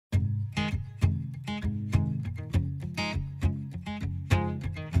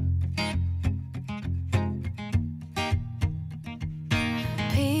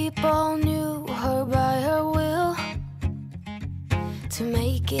people knew her by her will, to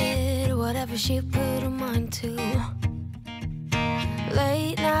make it whatever she put her mind to.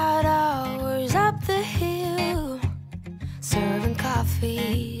 Late night hours up the hill, serving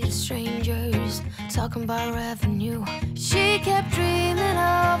coffee to strangers, talking about revenue. She kept dreaming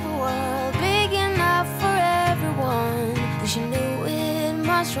of a world big enough for everyone, but she knew it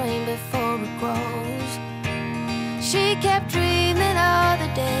must rain before it grows. She kept dreaming of the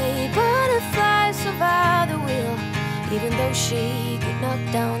day butterflies survive the wheel, even though she got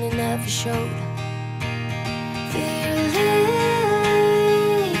knocked down and never showed. Dear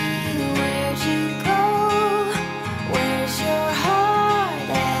Lily, where'd you go? Where's your heart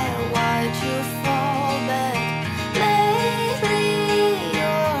at? Why'd you fall back? Lately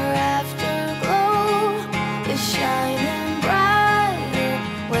your afterglow is shining brighter,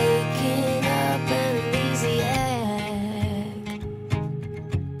 waking up an easy egg.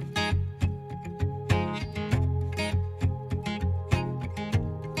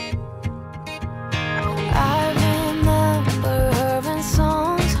 I remember her in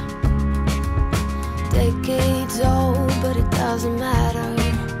songs, decades old, but it doesn't matter.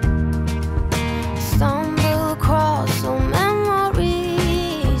 Stumble across some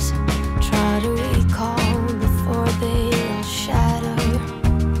memories, try to recall before they all shatter.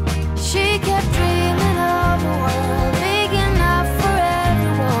 She kept dreaming of a world big enough for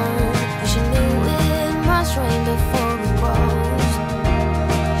everyone, but she knew it must rain before it grows.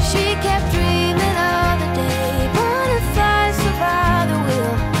 She kept dreaming of the day butterflies survive the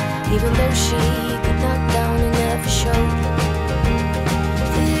wheel, even though she got knocked down and never showed.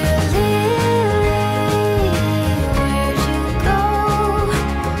 Dear Lily, where'd you go?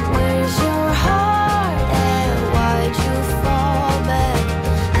 Where's your heart at? Why'd you fall back?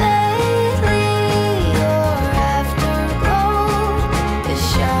 Lately your afterglow is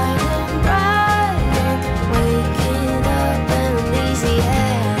shining brighter, waking up an easy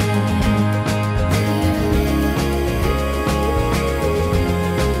egg.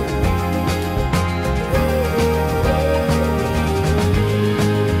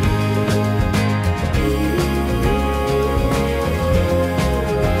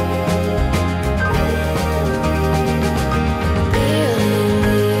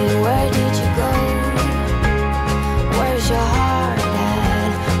 Where did you go? Where's your heart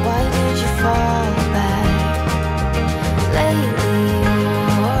at? Why did you fall back? Lately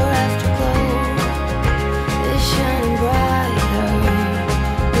your afterglow is shining brighter.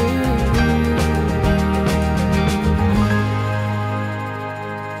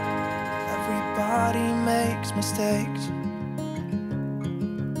 Everybody makes mistakes,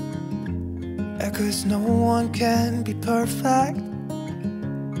 yeah, 'cause no one can be perfect.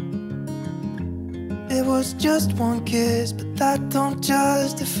 It was just one kiss, but that don't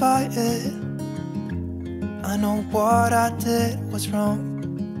justify it. I know what I did was wrong,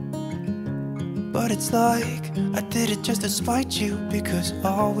 but it's like I did it just to spite you, because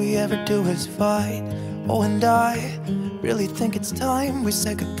all we ever do is fight. Oh, and I really think it's time we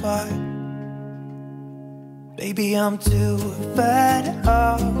say goodbye. Baby, I'm too fed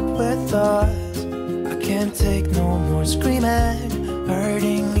up with us. I can't take no more screaming,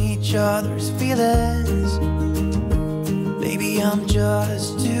 hurting each other's feelings. Baby, I'm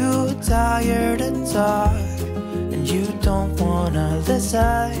just too tired to talk, and you don't wanna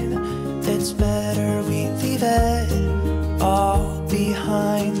listen. It's better we leave it all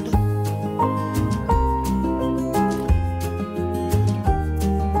behind.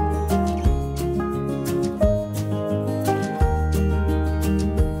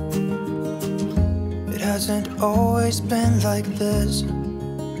 It hasn't always been like this.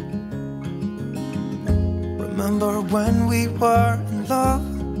 Remember when we were in love?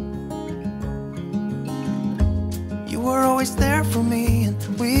 You were always there for me, and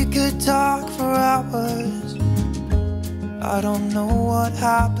we could talk for hours. I don't know what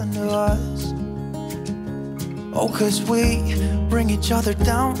happened to us. Oh, 'cause we bring each other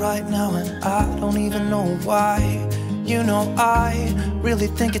down right now, and I don't even know why. You know, I really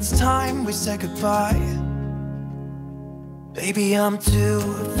think it's time we say goodbye. Baby, I'm too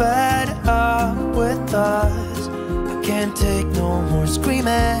fed up with us. I can't take no more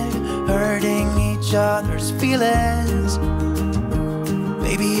screaming, hurting each other's feelings.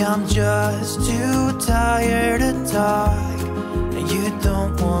 Baby, I'm just too tired to talk, and you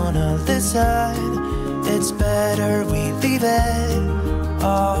don't wanna listen. It's better we leave it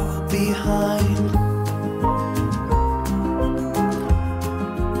all behind.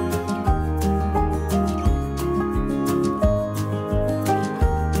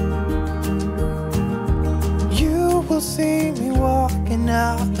 See me walking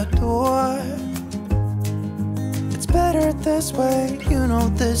out the this way, you know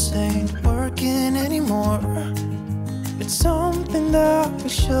this ain't working anymore. It's something that we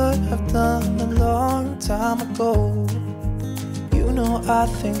should have done a long time ago. You know I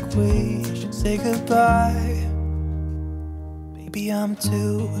think we should say goodbye. Maybe I'm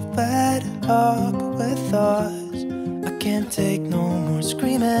too fed up with us. I can't take no more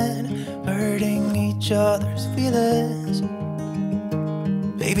screaming, hurting each other's feelings.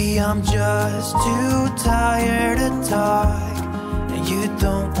 Maybe I'm just too tired to talk, and you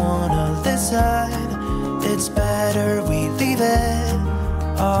don't wanna listen. It's better we leave it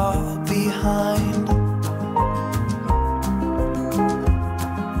all behind.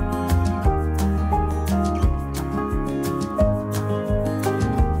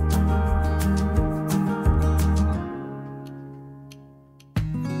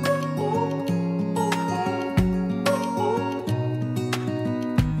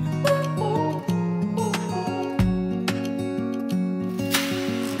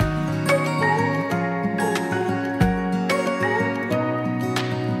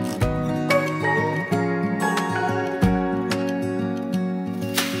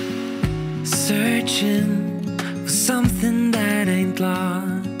 Searching for something that ain't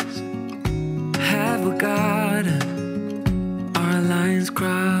lost. Have we got our lines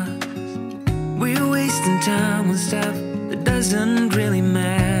crossed? We're wasting time on stuff that doesn't really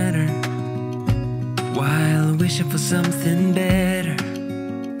matter, while wishing for something better.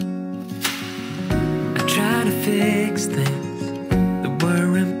 I try to fix things that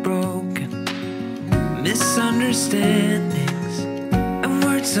weren't broken, misunderstandings and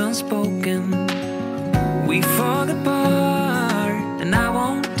words unspoken. We fall apart, and I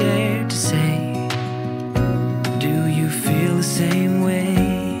won't dare to say, do you feel the same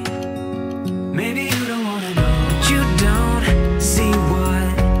way? Maybe you don't wanna know, but you don't see what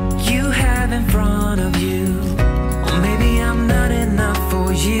you have in front of you. Or maybe I'm not enough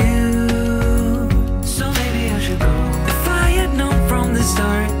for you, so maybe I should go. If I had known from the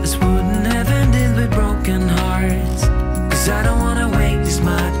start, this wouldn't have ended with broken hearts. 'Cause I don't wanna waste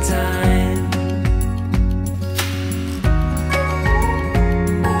my time.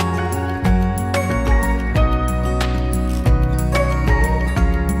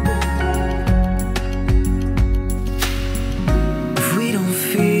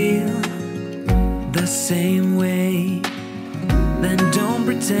 Same way, then don't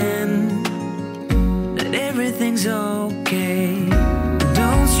pretend that everything's okay.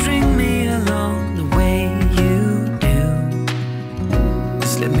 Don't string me along the way you do.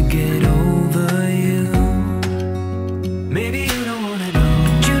 Just let me get over you. Maybe you don't wanna know,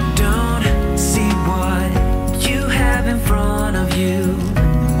 but you don't see what you have in front of you.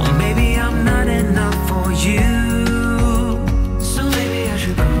 Or maybe I'm not enough for you, so maybe I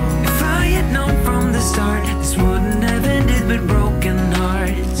should go. If I had known from the start, this wouldn't have ended with broken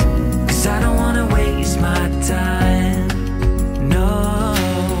hearts. 'Cause I don't wanna waste my time, no.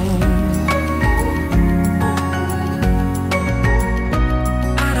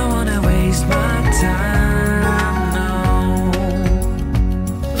 I don't wanna waste my time, no.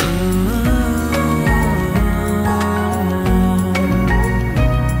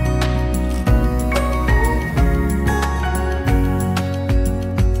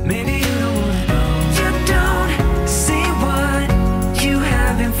 Maybe you don't wanna know, you don't see what you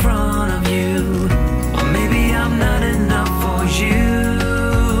have in front of you. Or maybe I'm not enough for you,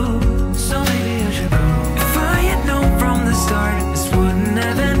 so maybe I should go. If I had known from the start, this wouldn't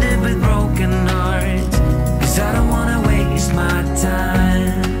have ended with broken hearts. 'Cause I don't wanna waste my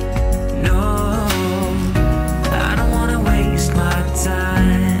time, no. I don't wanna waste my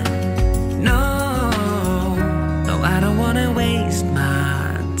time, no. No, I don't wanna waste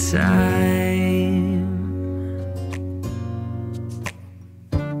my time.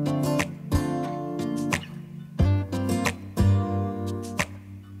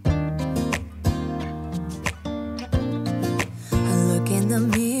 I look in the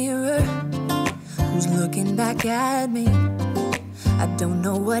mirror, who's looking back at me? I don't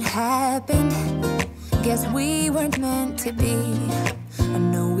know what happened, guess we weren't meant to be. I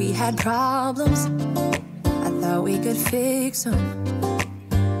know we had problems, I thought we could fix them,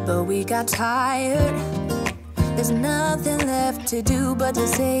 but we got tired. There's nothing left to do but to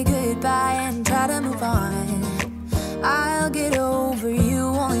say goodbye and try to move on. I'll get over you,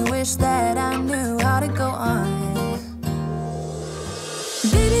 only wish that I knew how to go on.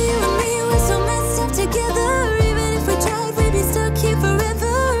 Baby, you and me, we're so messed up together. Even if we tried, we'd be stuck here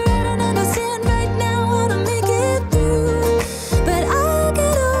forever. I don't understand right now how to make it through, but I'll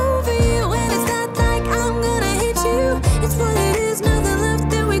get over you, and it's not like I'm gonna hate you. It's what it is, nothing left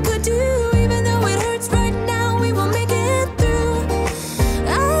that we could do. Even though it hurts right now, we will make it through.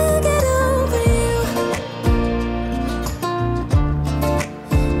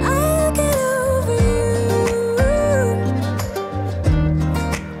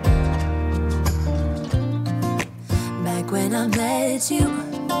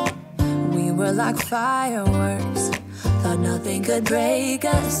 were like fireworks. Thought nothing could break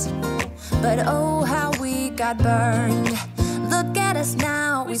us, but oh how we got burned. Look at us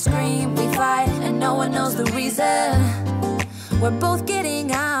now, we scream, we fight, and no one knows the reason. We're both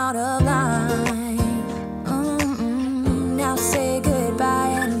getting out of line. Now say goodbye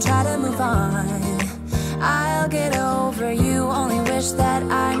and try to move on. I'll get over you, only wish that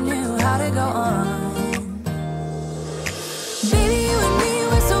I knew how to go on. Baby, you and me,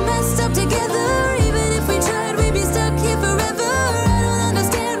 we're so messed up together. Even if we tried, we'd be stuck here forever. I don't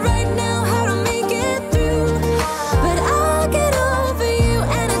understand right now how to make it through, but I'll get over you,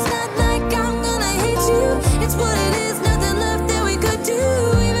 and it's not like I'm gonna hate you. It's what it is, nothing left that we could do.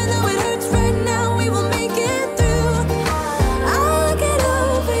 Even though it hurts right now, we will make it through. I'll get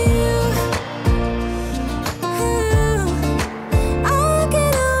over you. I'll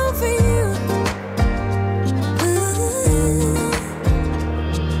get over you.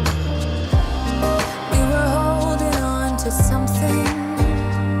 We were holding on to something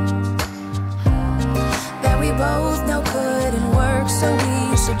that we both know couldn't work, so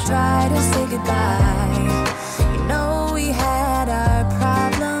we should try to say goodbye. You know we had our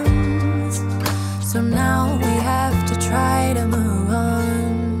problems, so now we have to try to move on.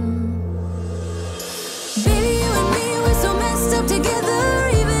 Baby, you and me, we're so messed up together.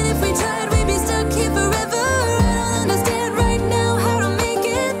 Even if we tried, we'd be stuck here forever. I don't understand right now how to make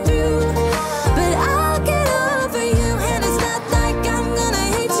it through, but I'll get over you, and it's not like I'm gonna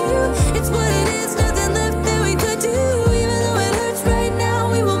hate you. It's what it is, nothing left that we could do. Even though it hurts right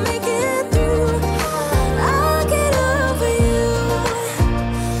now, we will make it through. I'll get over you.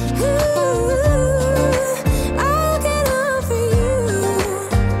 I'll get over you.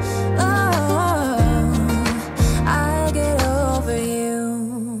 Oh, I'll get over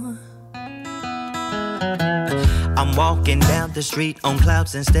you. I'm walking down the street on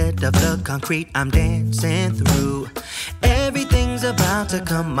clouds instead of the concrete I'm dancing through. Everything's about to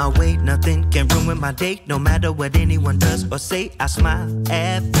come my way, nothing can ruin my day. No matter what anyone does or say, I smile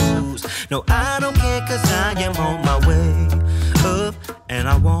at fools. No, I don't care, cause I am on my way up, and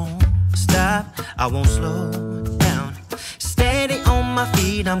I won't stop, I won't slow down. Steady on my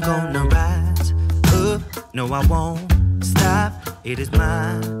feet, I'm gonna rise up. No, I won't stop, it is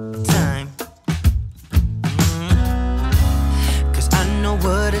my time. Cause I know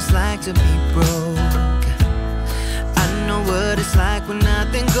what it's like to be broke. I know what it's like when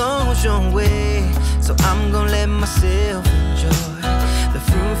nothing goes your way. So I'm gonna let myself enjoy the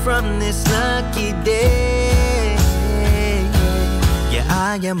fruit from this lucky day. Yeah,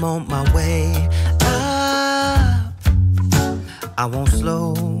 I am on my way up, I won't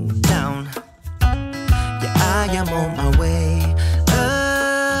slow down. Yeah, I am on my way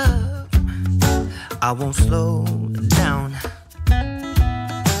up, I won't slow down.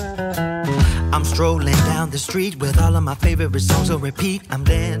 I'm strolling down the street with all of my favorite songs on repeat. I'm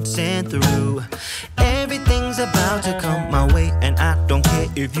dancing through. Everything's about to come my way, and I don't care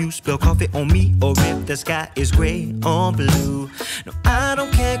if you spill coffee on me or if the sky is gray or blue. No, I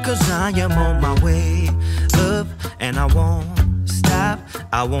don't care, cause I am on my way up, and I won't stop,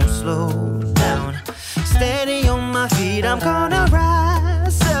 I won't slow down. Steady on my feet, I'm gonna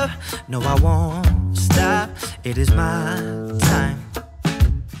rise up. No, I won't stop, it is my time.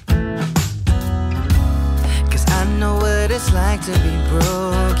 I know what it's like to be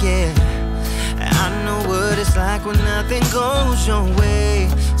broke, yeah. I know what it's like when nothing goes your way.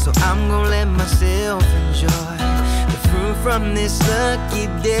 So I'm gonna let myself enjoy the fruit from this lucky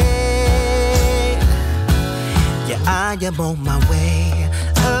day. Yeah, I am on my way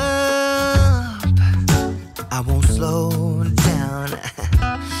up, I won't slow down.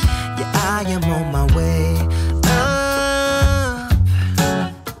 Yeah, I am on my way up,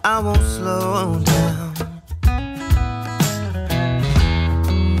 I won't slow down.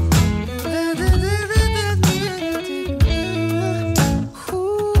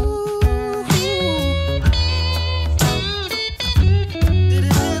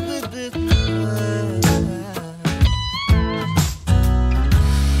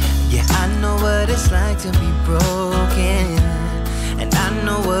 To be broken, and I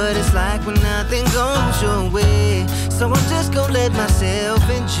know what it's like when nothing goes your way. So I'm just gonna let myself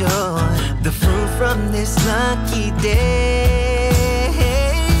enjoy the fruit from this lucky day.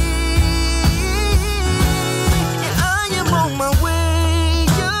 I am on my way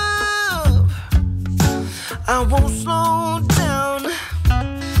up, I won't slow down,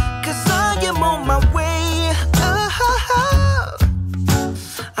 cause I am on my way up,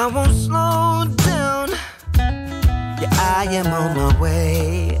 I won't slow down. Yeah, I am on my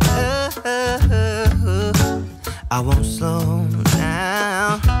way up, I won't slow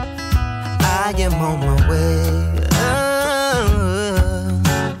down. I am on my way.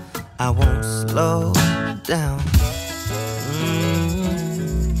 I won't slow down.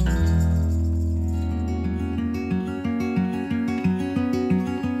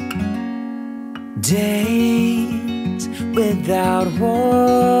 Days without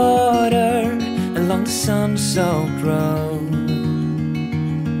water along the sun-soaked road.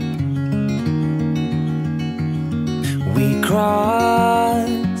 We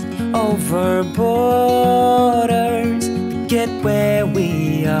crossed over borders to get where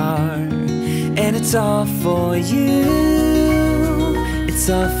we are, and it's all for you. It's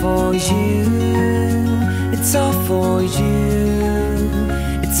all for you. It's all for you.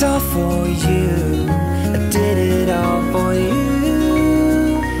 It's all for you. I did it all for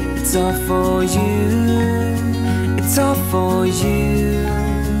you. It's all for you. It's all for you.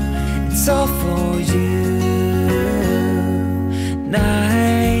 It's all for you.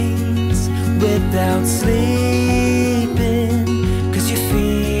 Nights without sleeping 'cause you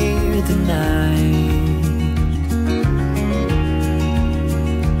fear the night,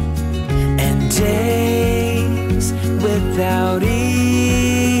 and days without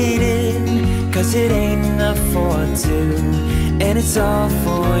eating 'cause it ain't enough for two, and it's all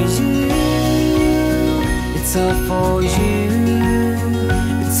for you. It's all for you.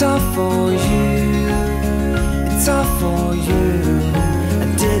 It's all for you. It's all for you. I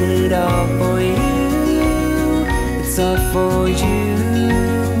did it all for you. It's all for you.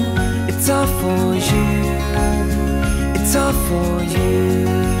 It's all for you. It's all for you.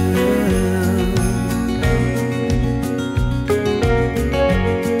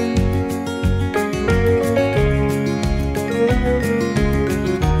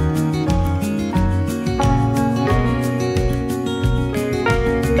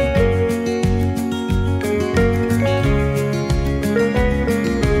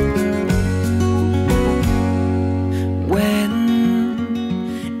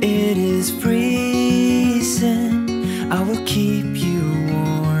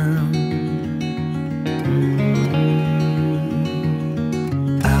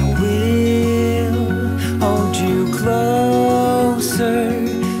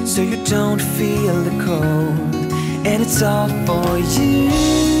 So you don't feel the cold, and it's all for you.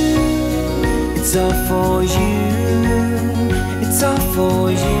 It's all for you. It's all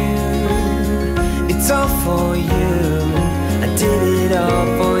for you. It's all for you. I did it all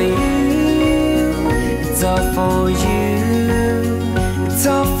for you. It's all for you. It's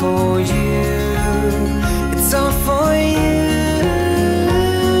all for you. It's all for you.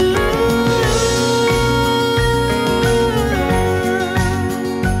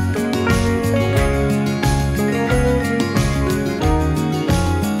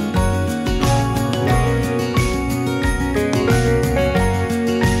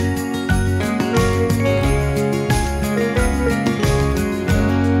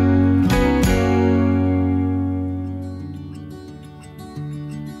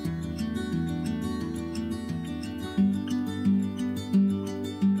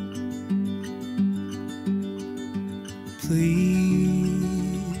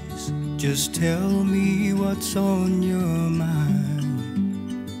 Please, just tell me what's on your mind,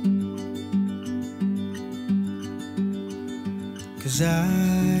 'cause I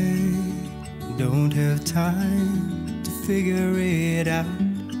don't have time to figure it out.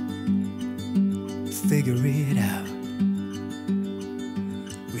 Figure it out.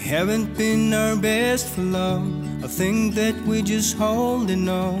 We haven't been our best for long. I think that we're just holding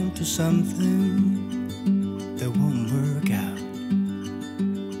on to something that won't work out.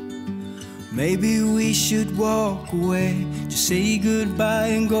 Maybe we should walk away, just say goodbye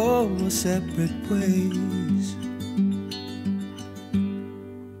and go our separate ways.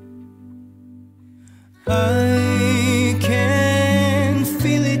 I can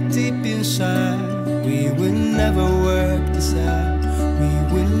feel it deep inside. We will never work this out. We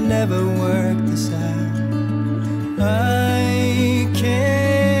will never work this out. I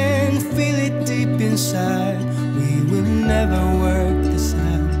can feel it deep inside. We will never work this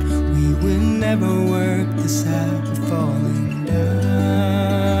out. We will never work this out. We're falling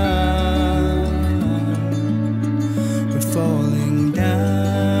down. We're falling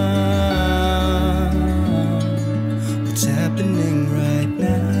down. What's happening right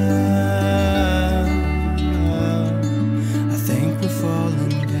now? I think we're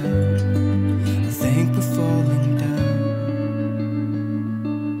falling down. I think we're falling down.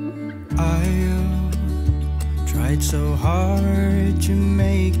 I've tried so hard to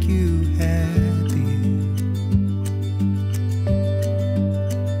make you happy,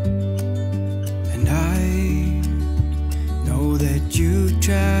 and I know that you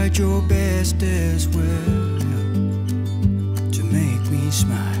tried your best as well to make me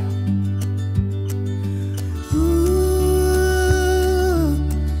smile.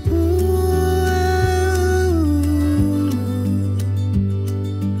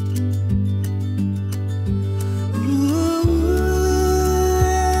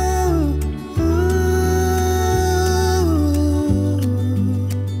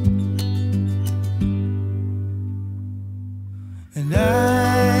 And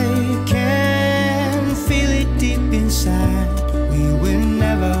I can feel it deep inside. We will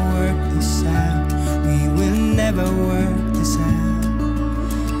never work this out. We will never work this out.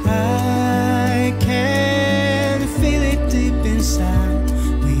 I can feel it deep inside.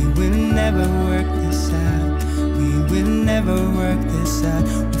 We will never work this out. We will never work this out.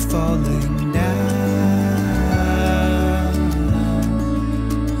 We're falling down.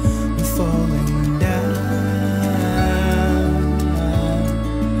 We're falling down.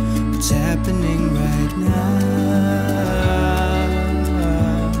 What's happening right now?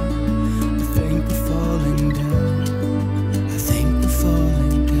 I think we're falling down. I think we're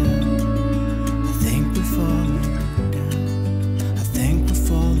falling down. I think we're falling down. I think we're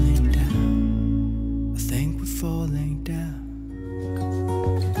falling down. I think we're falling down.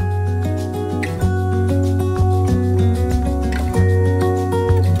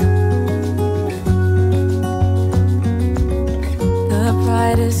 The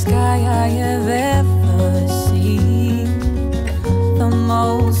brightest sky I have ever seen, the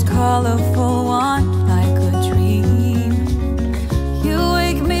most colorful one like a dream. You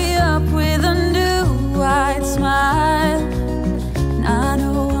wake me up with a new white smile, and I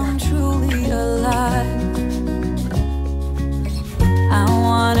know I'm truly alive. I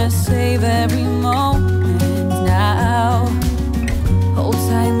wanna save every moment now. Hold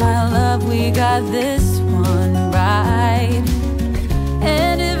tight, my love, we got this one right.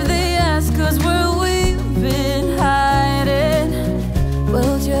 And if they ask us where we've been hiding,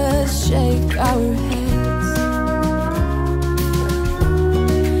 we'll just shake our heads.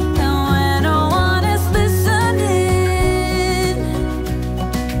 And when no one is listening,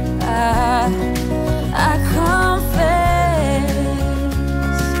 I confess,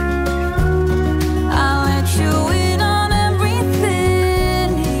 I'll let you in on everything,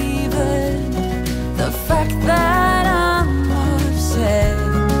 even the fact that I'm obsessed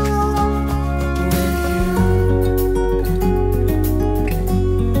with you.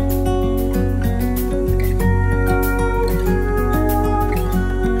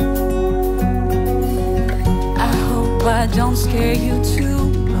 I hope I don't scare you too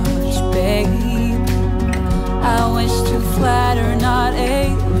much, babe. I wish to flatter, not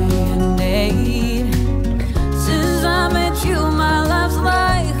alienate. Since I met you, my life's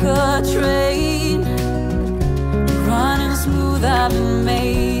like a train, running smooth, I've been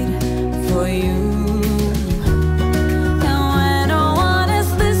made for you. And when no one is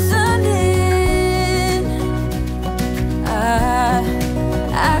listening,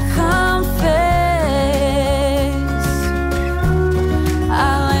 I confess,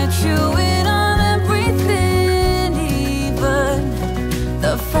 I'll let you in on everything, even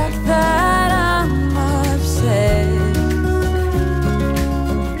the fact that I'm obsessed.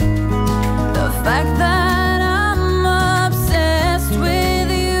 The fact that I'm obsessed with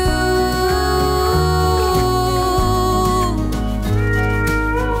you.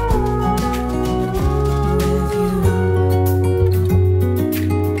 With you.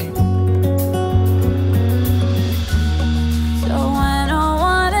 So when no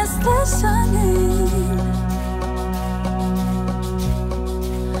one is listening,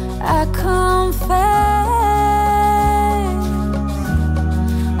 I confess,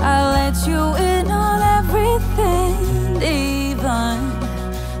 I'll let you in on everything, even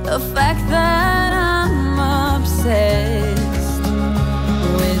the fact that I'm obsessed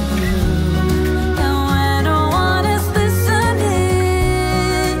with you. And when no one is listening,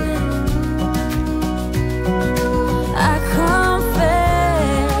 I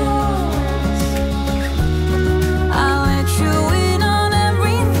confess, I'll let you in on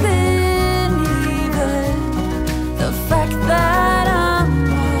everything, even the fact that I'm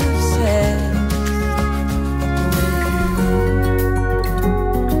obsessed with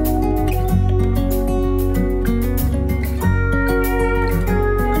you.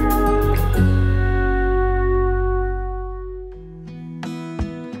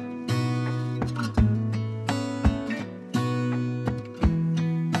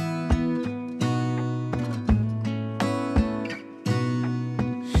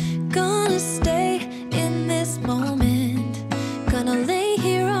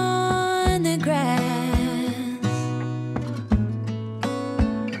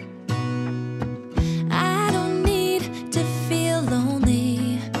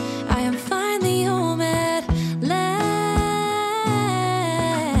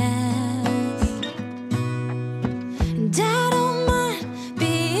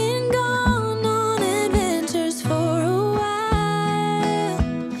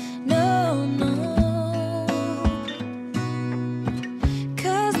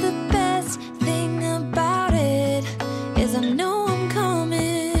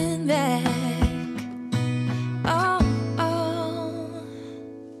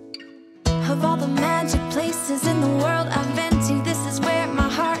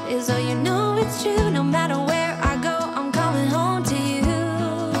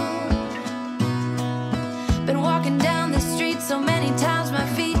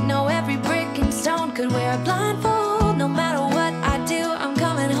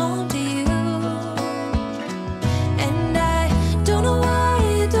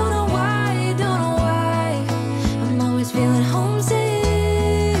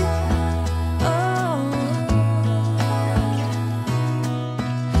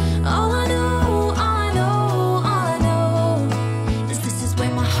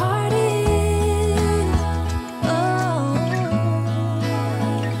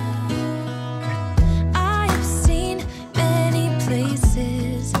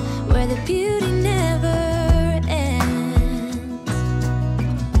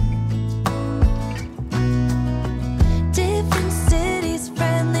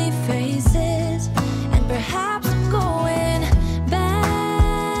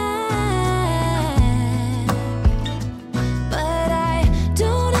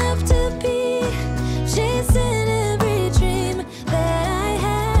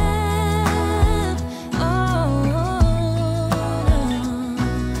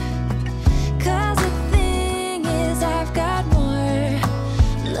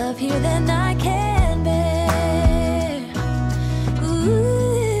 heavier than I can bear. Ooh.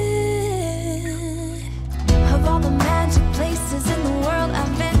 Of all the magic places in the world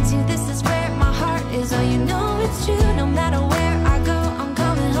I've been to, this is where my heart is. Oh, you know it's true. No matter where I go, I'm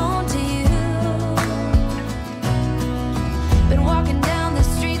coming home to you. Been walking down the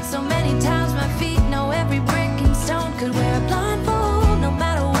street so many times, my feet know every brick and stone. Could wear a blindfold. No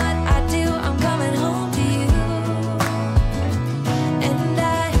matter what I do, I'm coming home to you. And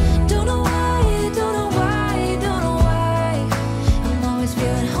I don't know why, don't know why, don't know why I'm always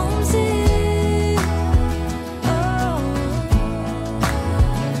feeling homesick. Oh,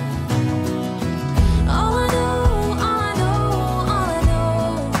 all I know, all I know, all I know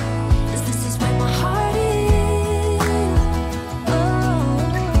is this is where my heart is.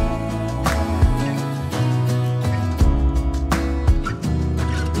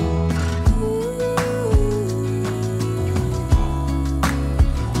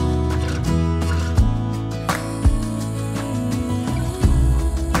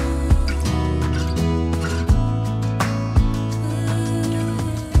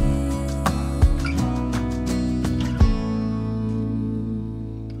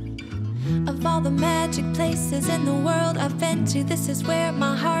 Of all the magic places in the world I've been to, this is where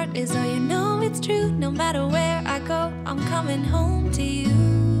my heart is. Oh, you know it's true. No matter where I go, I'm coming home to you.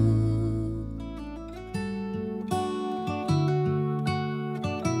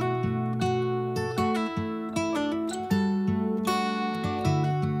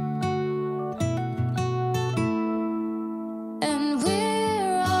 And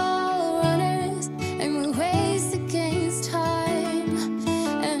we're all runners, and we race against time.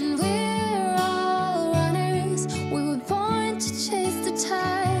 And we're all runners, we were born to chase the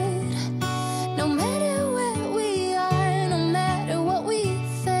tide. No matter where we are, no matter what we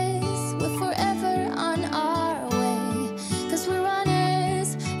face, we're forever on our way. 'Cause we're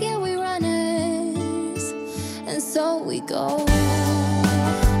runners, yeah, we're runners, and so we go.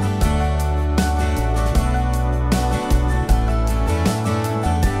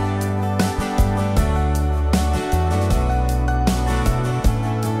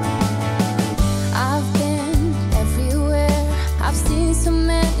 I've been everywhere, I've seen so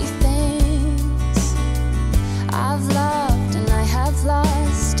many things. I've loved and I have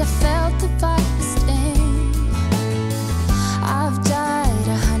lost, I felt the virus sting. I've died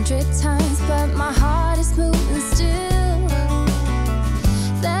 100 times, but my heart is moving still.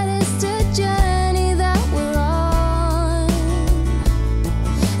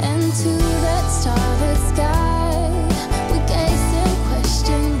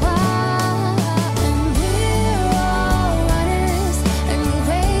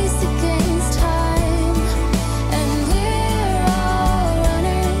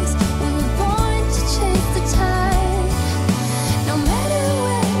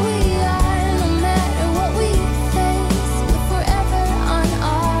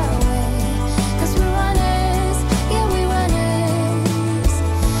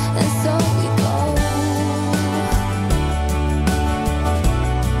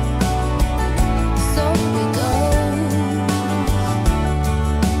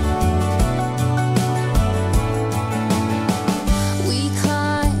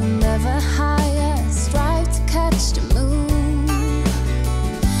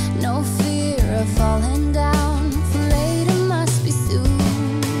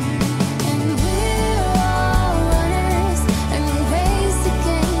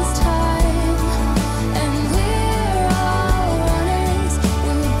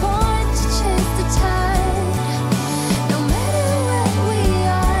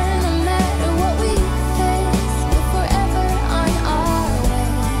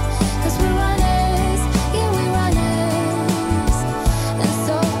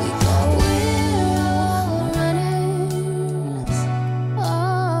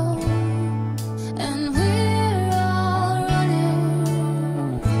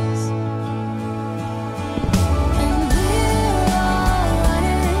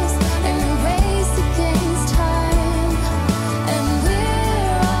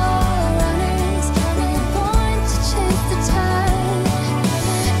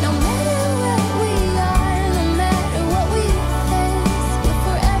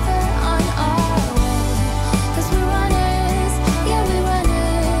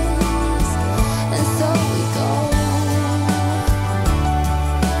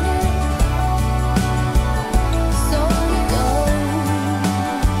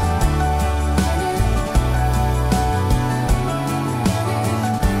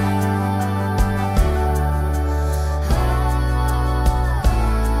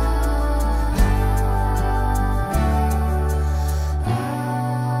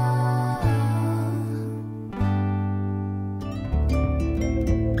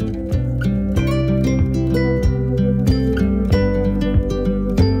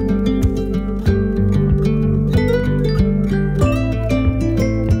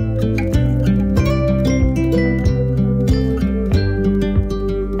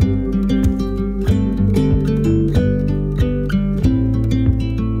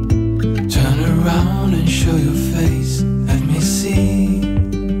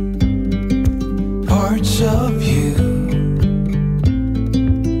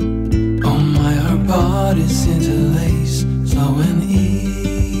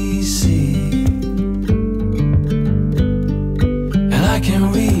 I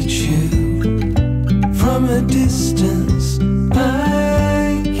can reach you from a distance.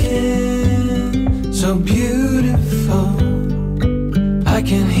 I can, so beautiful. I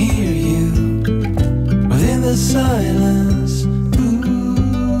can hear you within the silence. Ooh,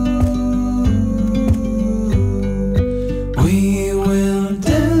 we will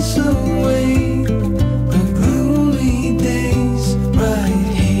dance away the gloomy days right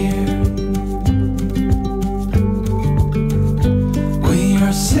here. We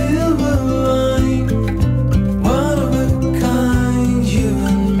are silver line, one of a kind, you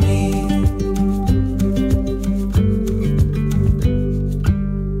and me.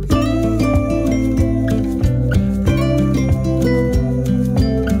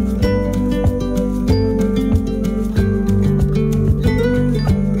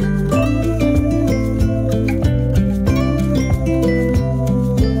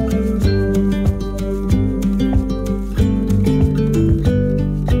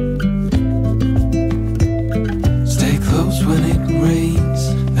 Stay close when it rains.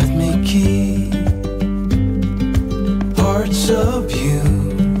 Let me keep parts of you.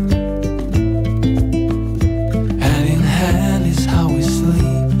 Hand in hand is how we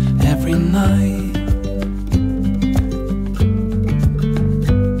sleep every night.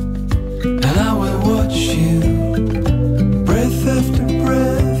 And I will watch you, breath after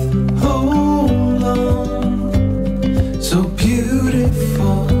breath. Hold on, so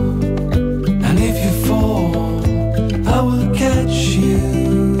beautiful. And if you fall, I will catch you.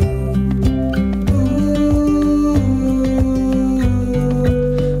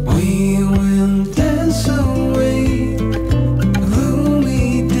 We will dance away the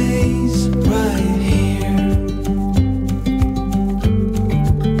gloomy days right here.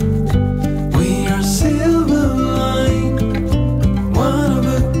 We are silver line, one of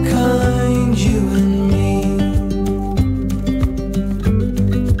a kind, you and me.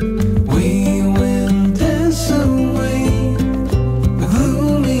 We will dance away the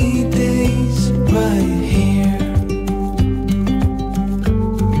gloomy days right here.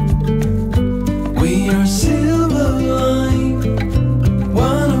 We are silver line,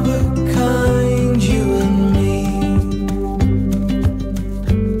 one of a kind, you and me.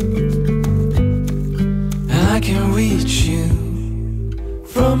 And I can reach you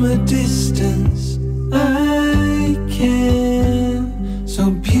from a distance. I can, so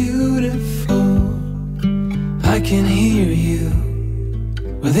beautiful. I can hear you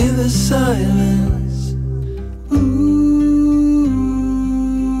within the silence. Ooh.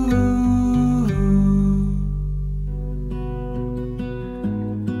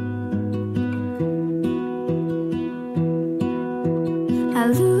 I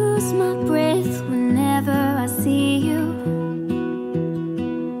lose my breath whenever I see you.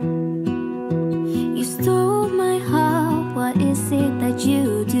 You stole my heart, what is it that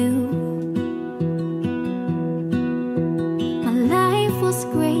you do? My life was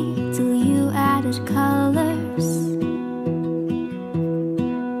great till you added colors.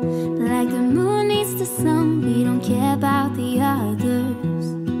 Like the moon needs the sun, we don't care about the others.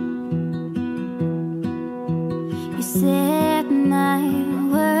 You set my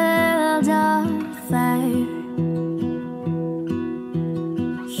world on fire.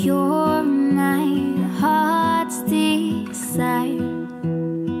 You're my heart's desire.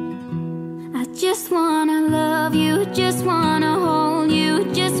 I just wanna love you, just wanna hold you,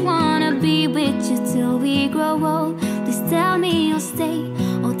 just wanna be with you till we grow old. Please tell me you'll stay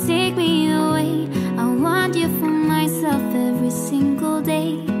or take me away. I want you for myself every single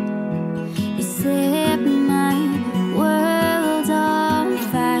day. You set my world on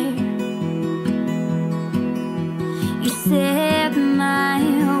fire. You set my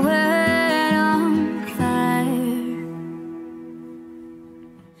world on fire.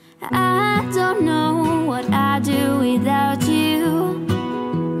 I don't know what I'd do without you.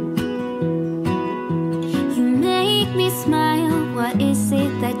 You make me smile, what is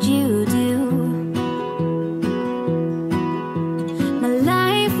it that you do? My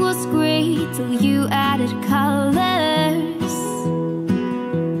life was great till you added colors.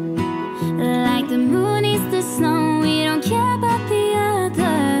 Like the moon is the sun, we don't care about the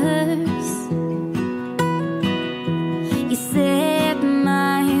others. You set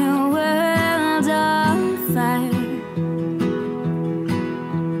my world on fire.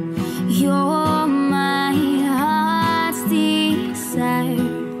 You're my heart's desire.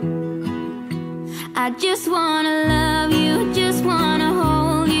 I just wanna love you, just wanna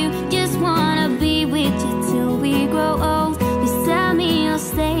hold you, just wanna be with you till we grow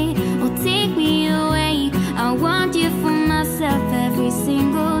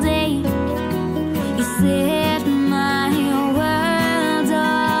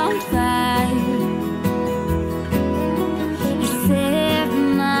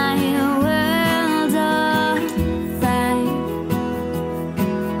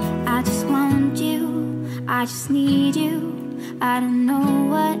know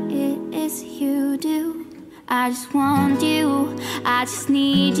what it is you do. I just want you, I just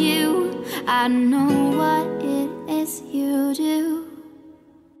need you. I don't know what it is you do.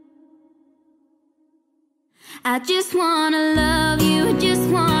 I just wanna love you, just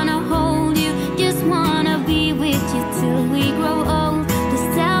wanna hold you, just wanna be with you till we grow old. Just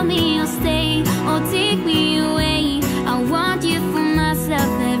tell me you'll stay or take me away. I want you for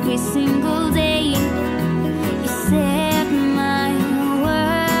myself every single day. You set my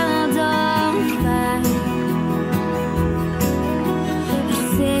world on fire. You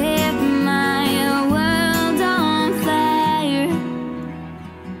set my world on fire.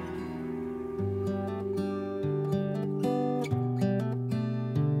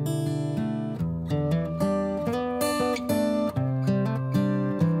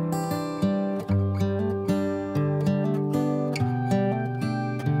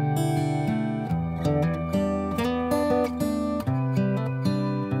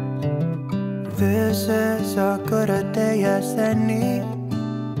 This is as good a day as any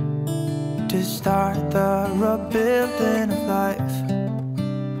to start the rebuilding of life.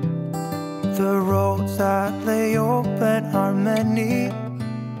 The roads that lay open are many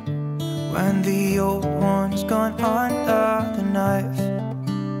when the old one's gone under the knife.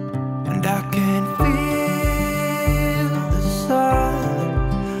 And I can feel the sun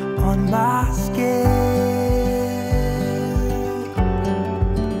on my skin,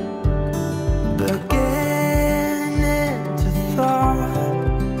 beginning to thaw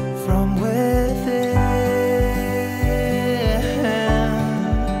from within.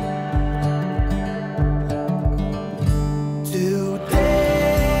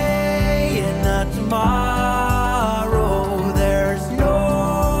 Today and not tomorrow, there's no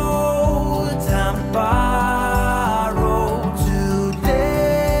time to borrow.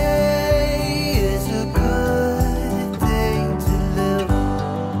 Today is a good day to live.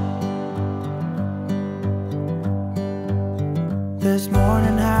 This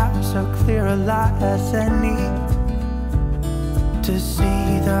morning has a clearer light as any to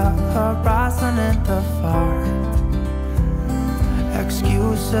see the horizon in the far.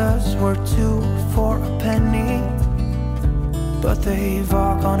 Excuses were 2 for a penny, but they've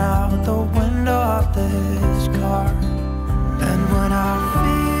all gone out the window of this car. And when I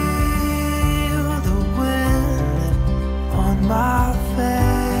feel the wind on my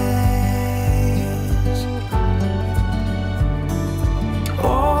face,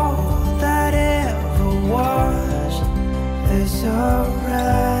 all that ever was is a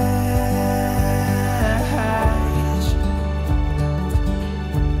wreck.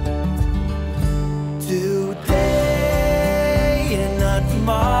 Today and not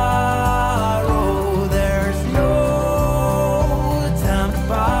tomorrow, there's no time to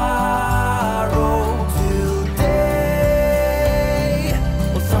borrow. Today,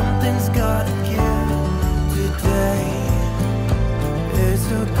 well, something's gotta give. Today is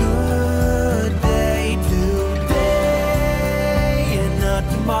a good day. Today and not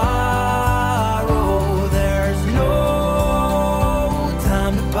tomorrow, there's no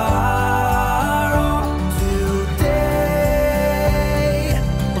time to borrow. Today,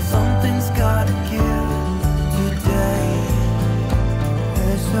 well, something's gotta give. Today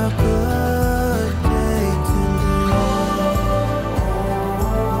is a good day to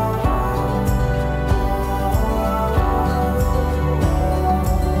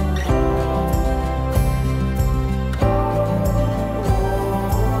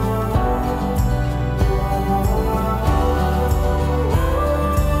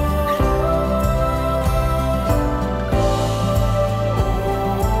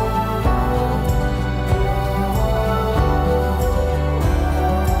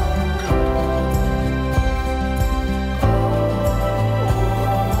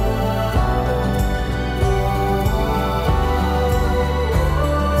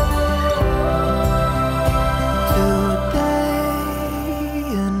today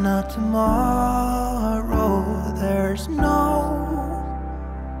and not tomorrow, there's no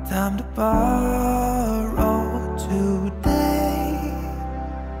time to borrow. Today,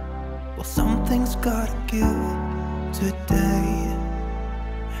 well, something's gotta give. Today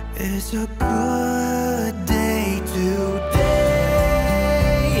is a good day.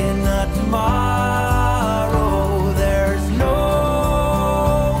 Today and not tomorrow, there's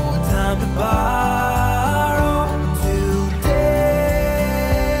no time to borrow.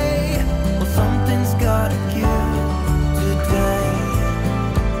 Today, well, something's gotta give. Today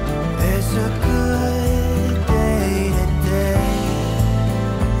is a good day. Today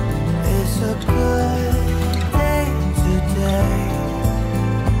is a good day. Today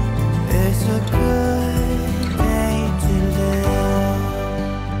is a good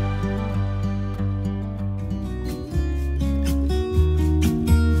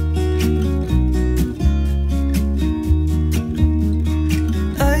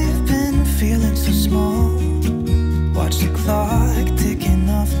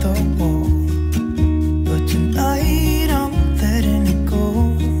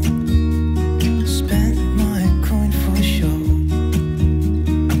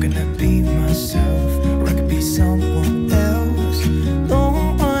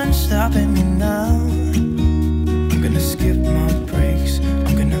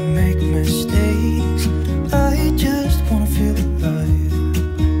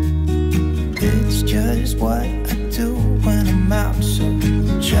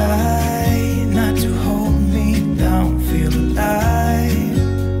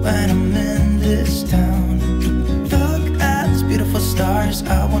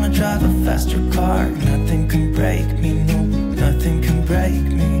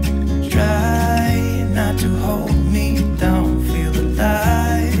break me. Try not to hold me down. Feel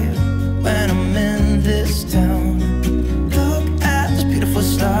alive when I'm in this town. Look at these beautiful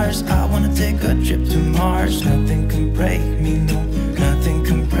stars. I wanna take a trip to Mars. Nothing can break me, no, nothing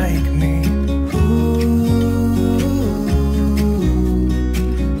can break me.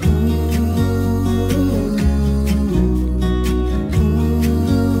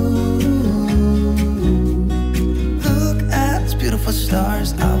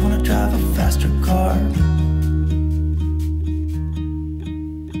 Stars, I wanna drive a faster car.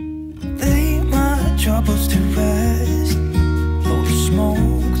 Lay my troubles to rest. Blow the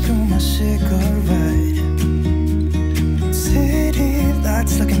smoke through my cigarette. City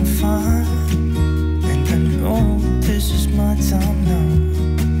lights looking fun, and I know this is my time now.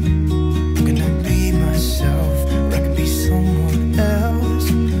 I'm gonna be myself, or I could be someone else.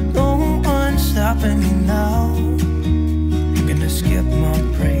 No one's stopping me now. Skip my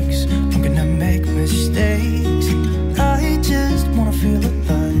breaks, I'm gonna make mistakes. I just wanna feel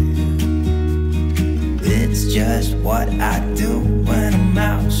alive. It's just what I do when I'm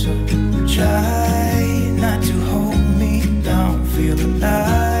out. So try not to hold me down. Feel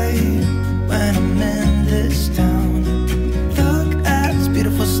alive when I'm in this town. Look at these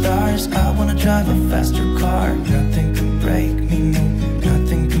beautiful stars. I wanna drive a faster car. Nothing can break me, no,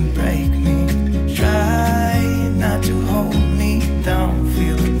 nothing can break me. Try not to hold me down,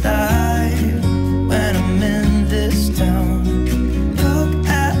 feel alive when I'm in this town. Look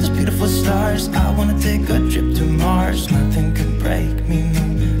at these beautiful stars. I wanna take a trip to Mars. Nothing can break me, no,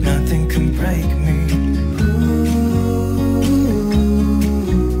 nothing can break me.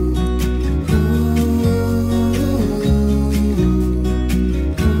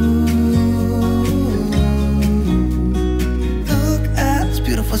 Look at these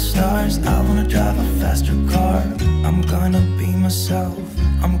beautiful stars. I wanna drive a faster car. I'm gonna be myself,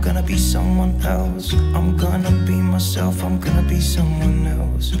 I'm gonna be someone else. I'm gonna be myself, I'm gonna be someone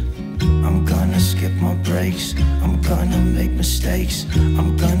else. I'm gonna skip my breaks, I'm gonna make mistakes.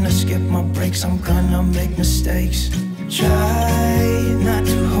 I'm gonna skip my breaks, I'm gonna make mistakes. Try not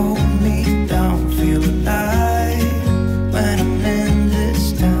to hold me down, feel alive when I'm in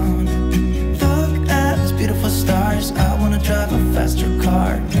this town. Look at these beautiful stars. I wanna drive a faster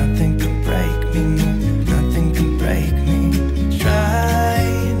car. Nothing can break me, no, nothing can break me. Try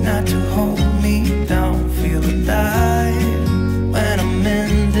not to hold me down, feel alive when I'm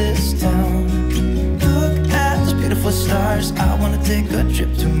in this town. Look at these beautiful stars. I wanna take a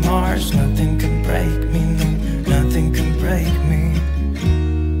trip to Mars. Nothing can break me, no, nothing can break me.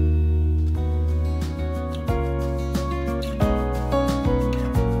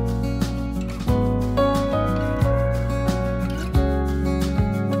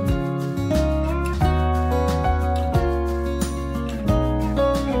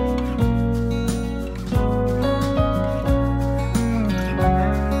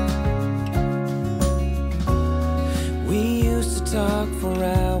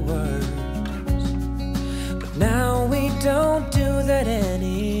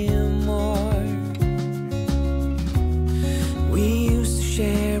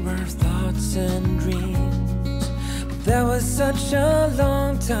 Such a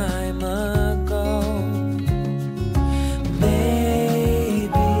long time ago.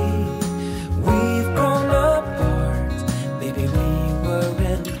 Maybe we've grown apart. Maybe we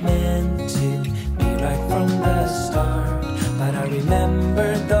weren't meant to be right from the start. But I remember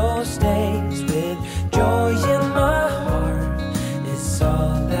those days with joy in my heart. It's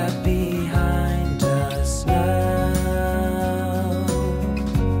all that behind us now.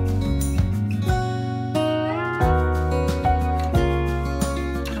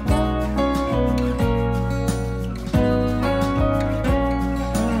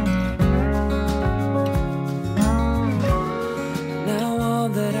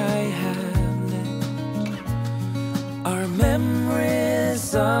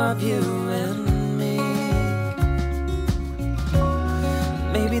 Of you and me.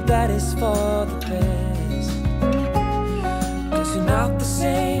 Maybe that is for the best, 'cause you're not the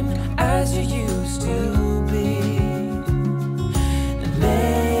same as you used to be. And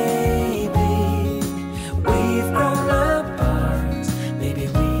maybe we've grown apart. Maybe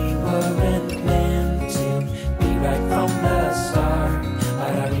we weren't meant to be right from the start.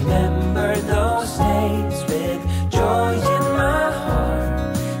 But I remember those days with joy in my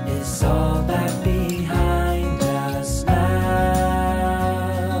heart. It's all that behind us now.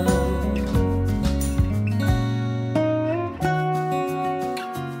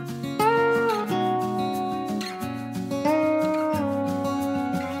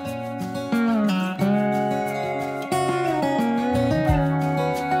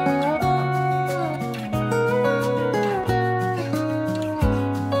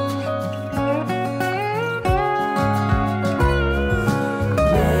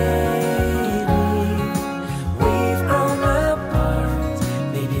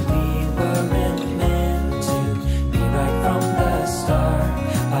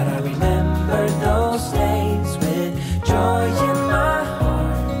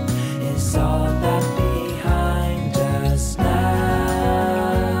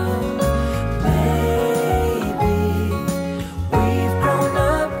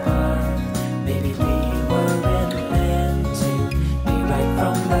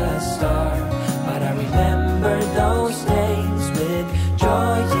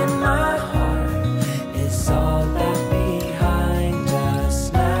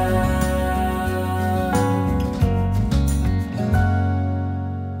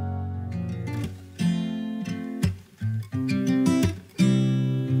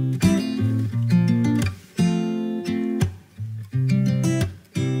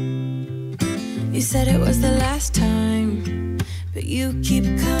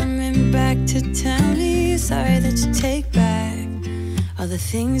 to tell me. Sorry that you take back all the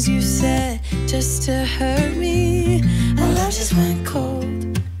things you said just to hurt me. Our love just went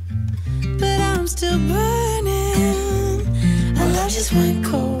cold, but I'm still burning. Our love just went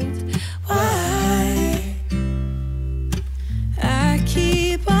cold. Why? I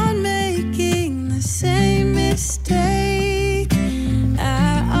keep on making the same mistake.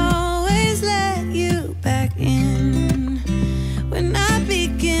 I always let you back in when I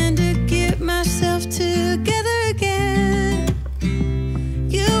begin to get myself together again.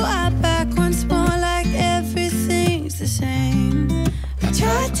 You are back once more like everything's the same. I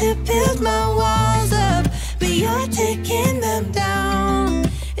tried to build my walls up, but you're taking them down.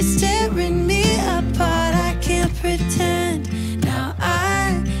 It's tearing me apart, I can't pretend. Now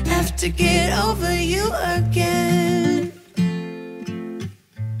I have to get over you again.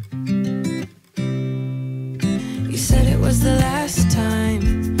 You said it was the last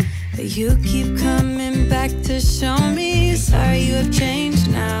time, but you keep coming back to show me. Sorry you have changed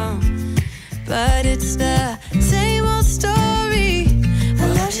now, but it's the same old story. Our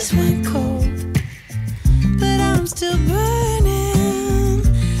love just went cold, but I'm still burning.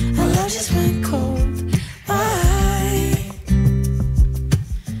 Our love just went cold. Why?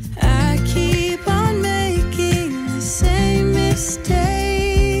 I keep on making the same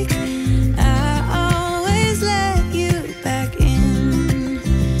mistake. I always let you back in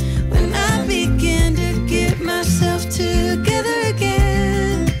when I begin to get myself together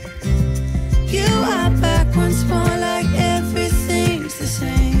again. You are back once more like everything's the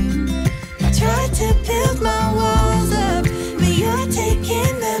same. I tried to build my walls up, but you're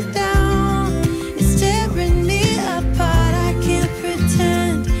taking them down. It's tearing me apart, I can't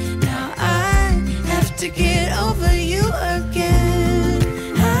pretend. Now I have to get over you again.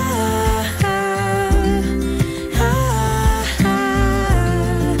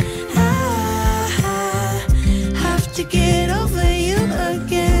 Have to get over you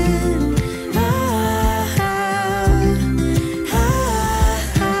again.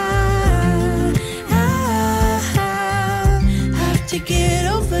 Have to get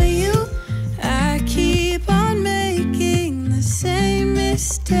over you. I keep on making the same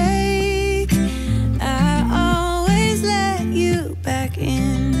mistake. I always let you back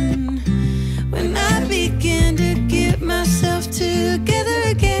in when I begin to get myself together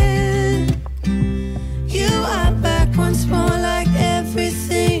again. You are back once more like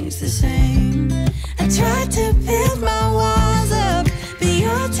everything's the same. I tried to build my walls up, but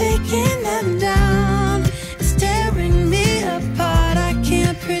you're taking them down. It's tearing me apart, I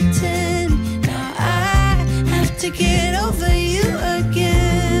can't pretend. Now I have to get over you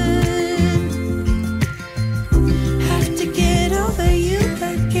again. Have to get over you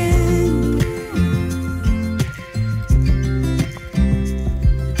again.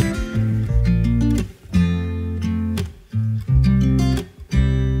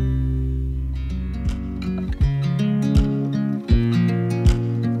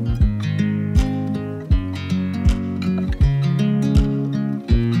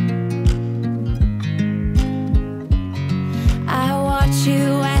 I watch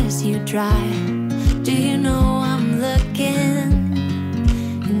you as you drive. Do you know I'm looking?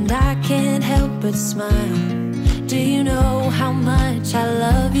 And I can't help but smile. Do you know how much I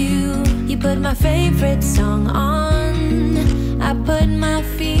love you? You put my favorite song on, I put my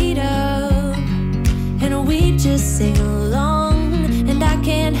feet up, and we just sing along. And I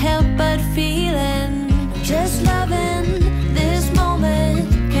can't help but feeling, just loving this moment.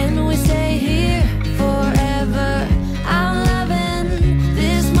 Can we stay here forever? I'm loving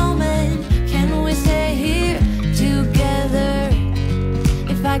this moment. Can we stay here together?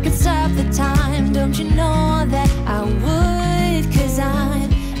 If I could stop the time, don't you know that I would? 'Cause I'm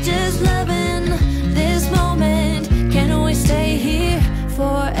just loving this moment. Can we stay here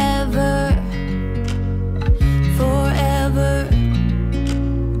forever? Forever.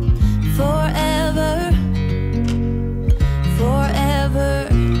 Forever. Forever.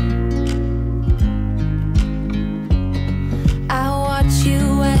 I watch you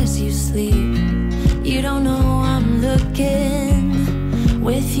as you sleep. You don't know I'm looking.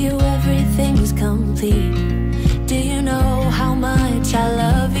 With you everything's complete. Do you know how much I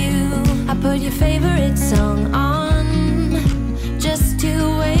love you? I put your favorite song on just to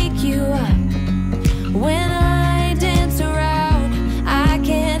wake you up. When I dance around, I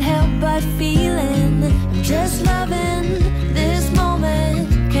can't help but feeling, just loving this moment.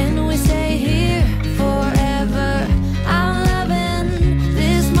 Can we stay here forever? I'm loving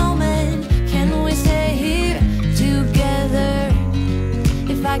this moment. Can we stay here together?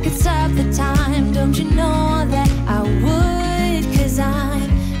 If I could stop the time, don't you know that I would? 'Cause I'm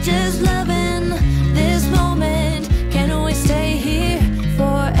just loving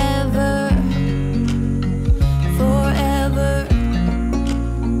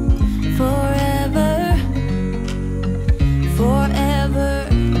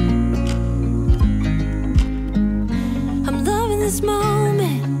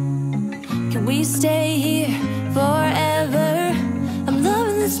we stay here forever? I'm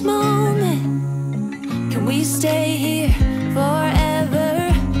loving this moment. Can we stay here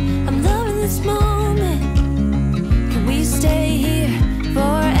forever? I'm loving this moment. Can we stay here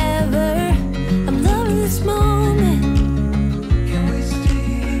forever? I'm loving this moment. Can we stay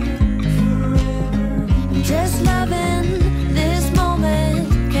here forever? I'm just loving this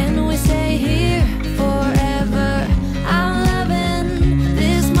moment. Can we stay here forever? I'm loving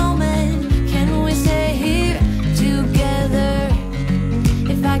this moment. Can we stay here together?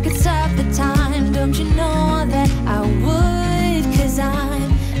 If I could stop the time, don't you know that I would? 'Cause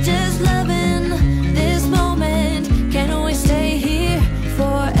I'm just loving this moment. Can we stay here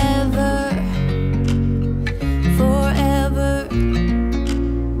forever? Forever.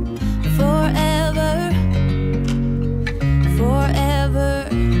 Forever. Forever.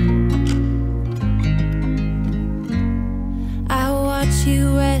 I watch you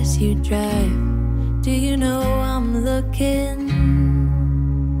as you drive. Do you know I'm looking?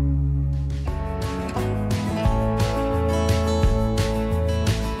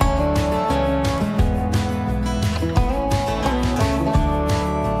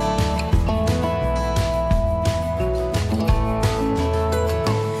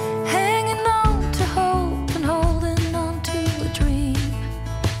 Hanging on to hope and holding on to a dream.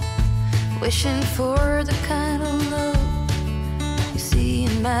 Wishing for the kind of love you see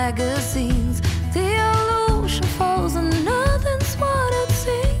in magazines. The illusion falls and nothing's what it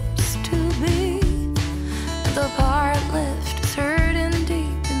seems to be. The part left is hurting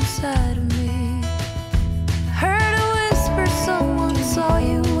deep inside of me. Heard a whisper, someone saw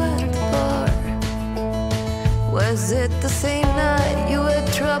you at the bar. Was it the same night you had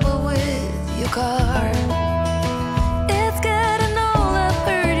trouble with your car? It's getting old, I've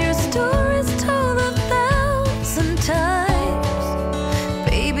heard your stories told 1,000 times.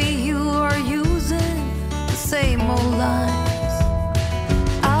 Baby, you are using the same old lines.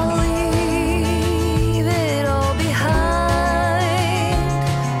 I'll leave it all behind.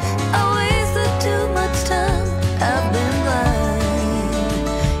 I wasted too much time, I've been blind.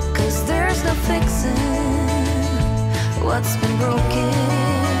 'Cause there's no fixing what's been broken.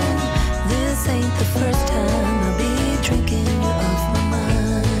 This ain't the first time I'll be drinking you off my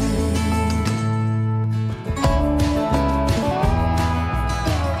mind.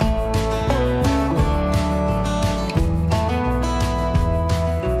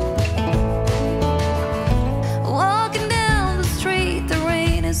 Walking down the street, the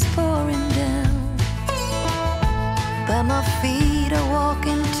rain is pouring down. But my feet are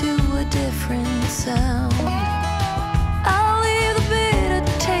walking to a different sound. I'll leave the bitter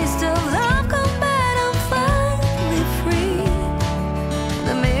taste of love, come back, I'm finally free.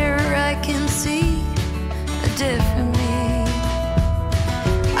 The mirror I can see a different me.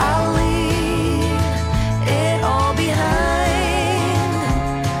 I'll leave it all behind.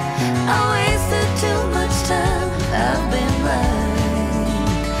 I wasted too much time, I've been blind.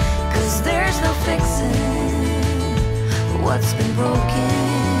 'Cause there's no fixing what's been broken.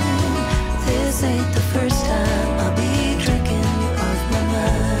 This ain't the first time I'll be drinking you off my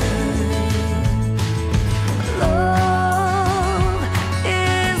mind. Love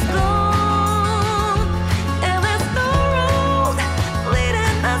is gone, and there's no road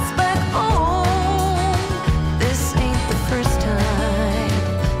leading us back home. This ain't the first time,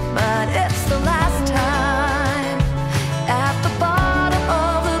 but it's the last time. At the bottom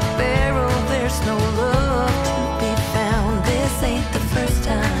of the barrel, there's no love to be found. This ain't the first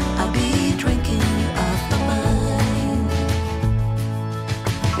time I'll be drinking you off my mind.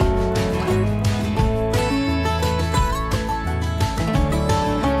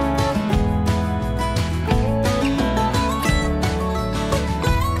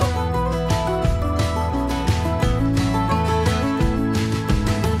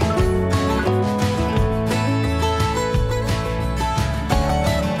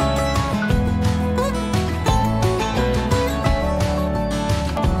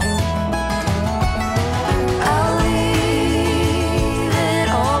 I'll leave it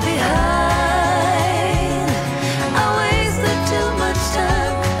all behind. I wasted too much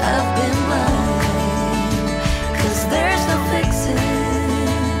time, I've been blind. 'Cause there's no fixing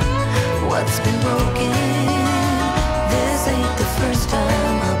what's been broken. This ain't the first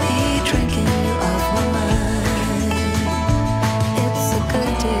time I'll be drinking you off my mind. It's a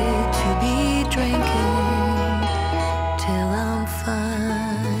good day to be drinking till I'm fine.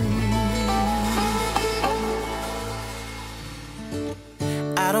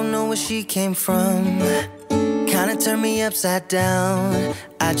 I don't know where she came from. Kinda turned me upside down.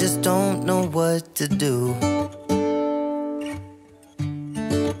 I just don't know what to do.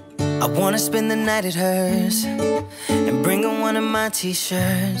 I wanna spend the night at hers and bring her one of my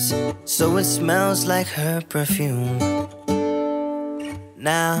t-shirts so it smells like her perfume.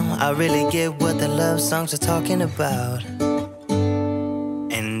 Now I really get what the love songs are talking about,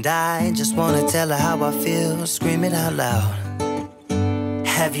 and I just wanna tell her how I feel, scream it out loud.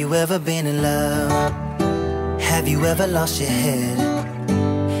 Have you ever been in love? Have you ever lost your head?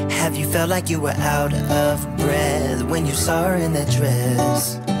 Have you felt like you were out of breath when you saw her in that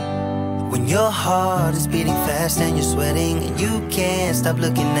dress? When your heart is beating fast and you're sweating and you can't stop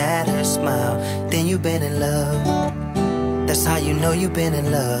looking at her smile, then you've been in love. That's how you know you've been in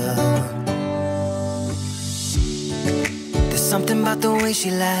love. There's something about the way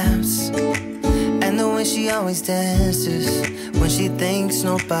she laughs and the way she always dances when she thinks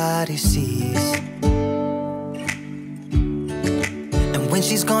nobody sees. And when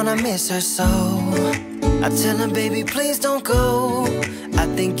she's gone I miss her so. I tell her, baby, please don't go, I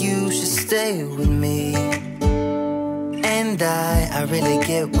think you should stay with me. And I really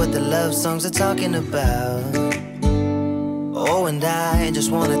get what the love songs are talking about. Oh, and I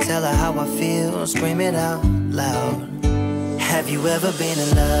just wanna tell her how I feel, scream it out loud. Have you ever been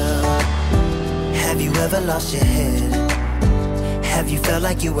in love? Have you ever lost your head? Have you felt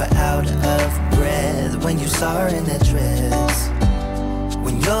like you were out of breath when you saw her in that dress?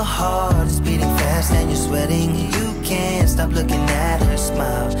 When your heart is beating fast and you're sweating and you can't stop looking at her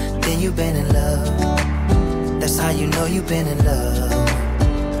smile, then you've been in love. That's how you know you've been in love.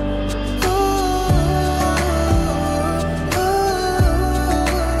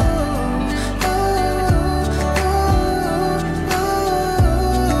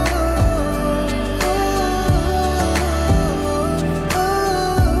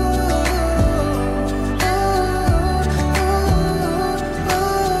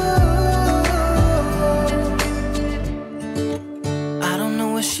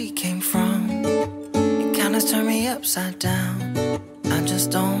 Upside down, I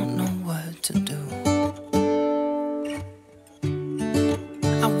just don't know what to do.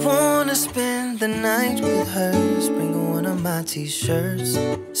 I wanna spend the night with her, bring her one of my t-shirts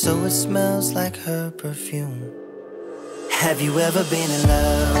so it smells like her perfume. Have you ever been in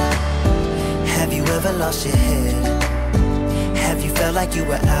love? Have you ever lost your head? Have you felt like you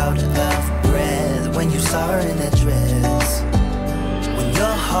were out of breath when you saw her in that dress? When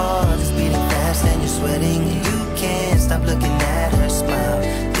your heart is beating fast and you're sweating and you can't stop looking at her smile,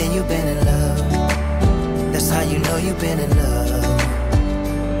 then you've been in love. That's how you know you've been in love.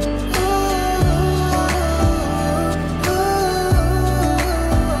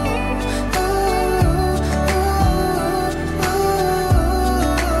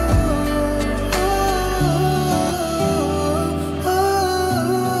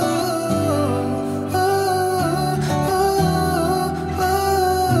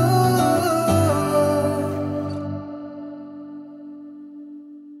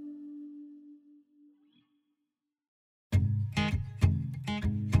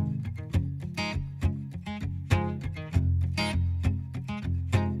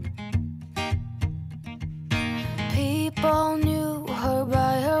 People knew her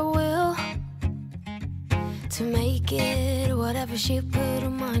by her will, to make it whatever she put her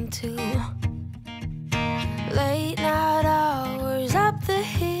mind to. Late night hours up the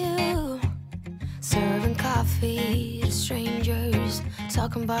hill, serving coffee to strangers,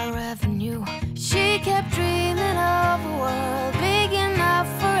 talking about revenue. She kept dreaming of a world big enough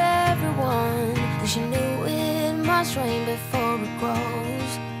for everyone, and she knew it must rain before it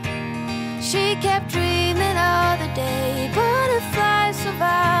grows. She kept dreaming of the day butterflies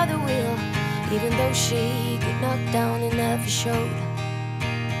survive the wheel, even though she got knocked down and never showed.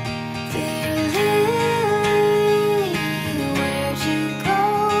 Dear Lily, where'd you go?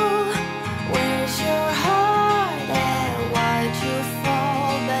 Where's your heart at? Why'd you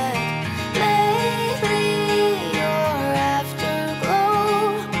fall back? Lately your afterglow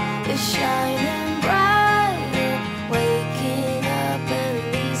is shining brighter, waking up an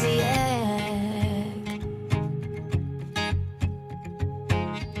easy egg.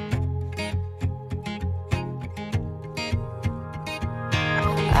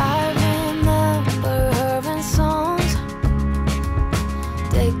 I remember her in songs,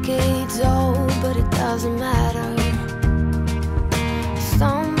 decades old, but it doesn't matter.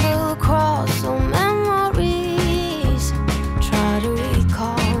 Stumble across old memories, try to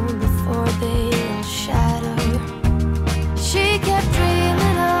recall before they all shatter. She kept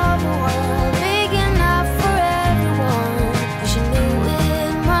dreaming of a world big enough for everyone, and she knew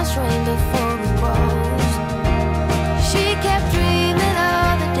it must rain before it grows. She kept dreaming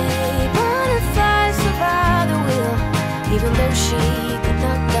of the day butterflies survive the wheel, even though she got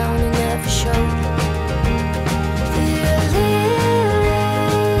knocked down and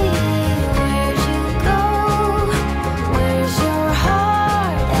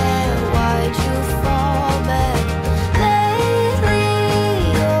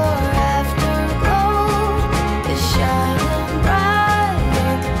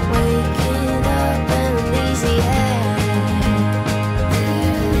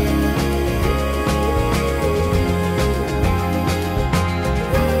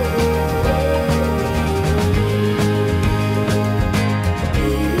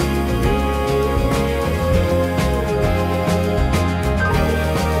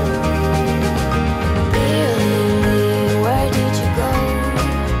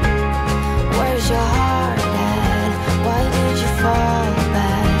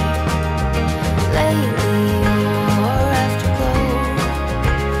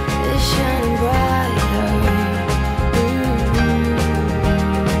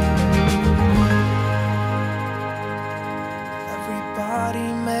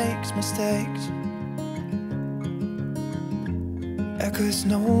 'cause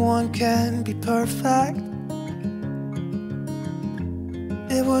no one can be perfect.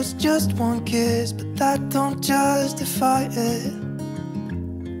 It was just one kiss, but that don't justify it.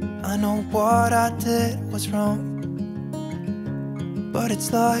 I know what I did was wrong, but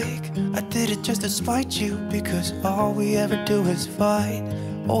it's like I did it just to spite you, because all we ever do is fight.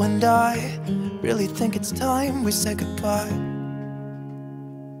 Oh, and I really think it's time we say goodbye.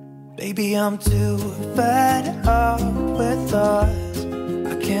 Baby, I'm too fed up with us.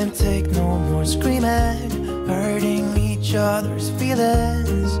 I can't take no more screaming, hurting each other's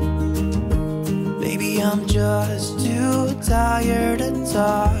feelings. Baby, I'm just too tired to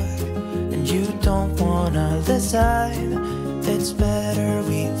talk, and you don't wanna listen. It's better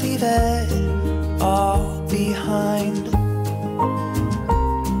we leave it all behind.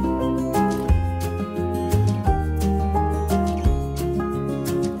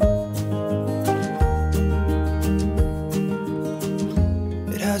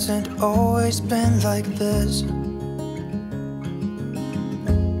 It hasn't always been like this.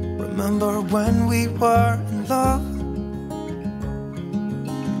 Remember when we were in love?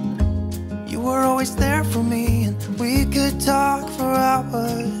 You were always there for me, and we could talk for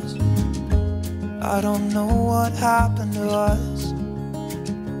hours. I don't know what happened to us.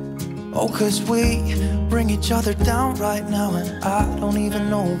 Oh, 'cause we bring each other down right now, and I don't even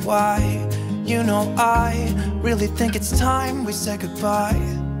know why. You know, I really think it's time we say goodbye.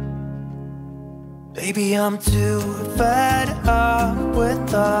 Baby, I'm too fed up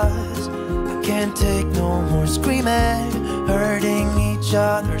with us. I can't take no more screaming, hurting each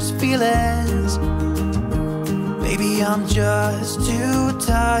other's feelings. Baby, I'm just too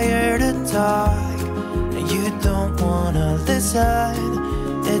tired to talk, and you don't wanna listen.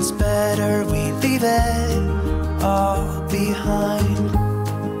 It's better we leave it all behind.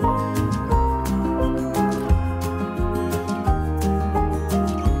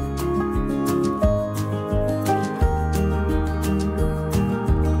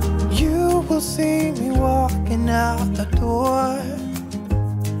 See me walking out the door.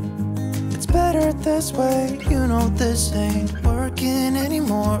 It's better this way, you know this ain't working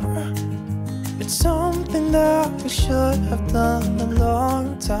anymore. It's something that we should have done a long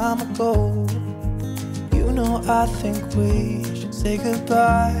time ago. You know, I think we should say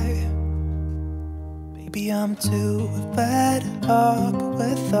goodbye. Baby, I'm too fed up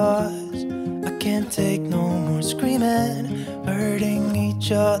with us. I can't take no more screaming, hurting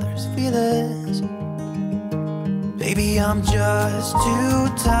each other's feelings. Baby, I'm just too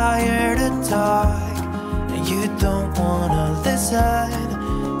tired to talk, and you don't wanna listen.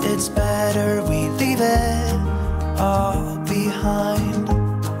 It's better we leave it all behind.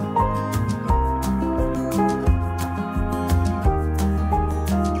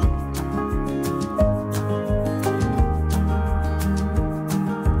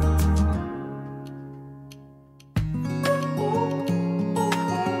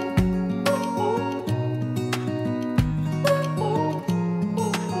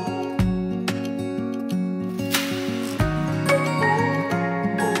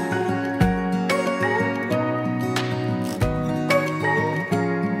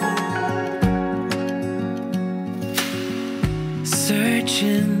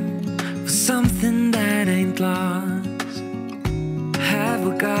 Searching for something that ain't lost. Have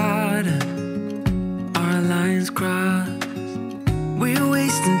we got our lines crossed? We're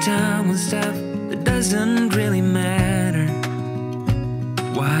wasting time on stuff that doesn't really matter,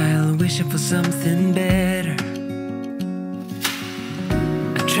 while wishing for something better.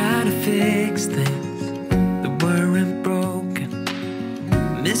 I try to fix things that weren't broken,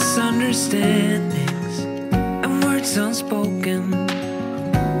 misunderstandings and words unspoken.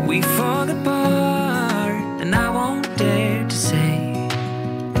 We fall apart, and I won't dare to say,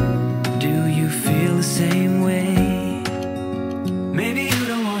 do you feel the same way? Maybe you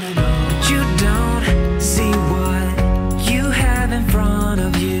don't wanna know, but you don't see what you have in front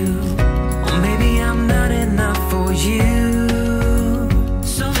of you. Or maybe I'm not enough for you,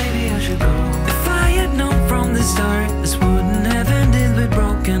 so maybe I should go. If I had known from the start, this wouldn't have ended with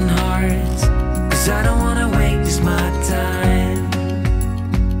broken hearts. 'Cause I don't wanna waste my time.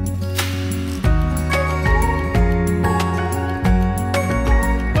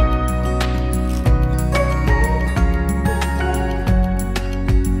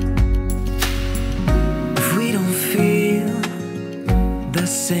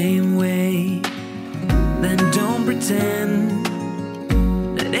 Same way, then don't pretend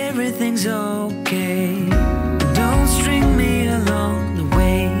that everything's okay. Don't string me along the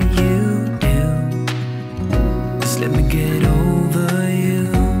way you do. Just let me get over you.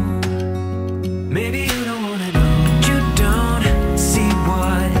 Maybe you don't wanna know, but you don't see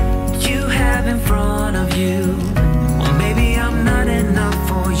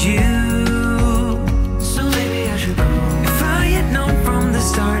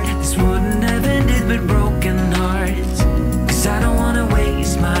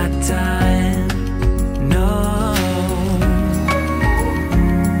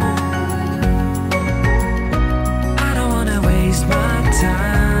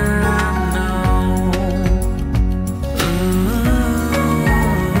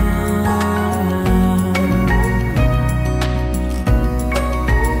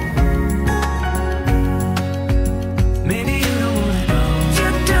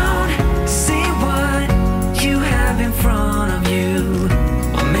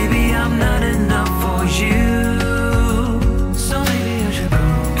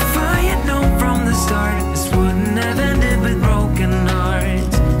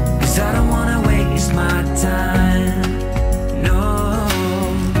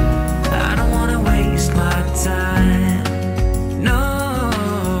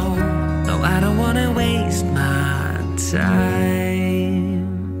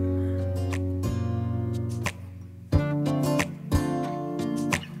time.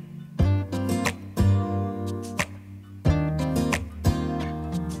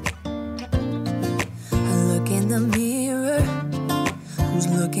 I look in the mirror, who's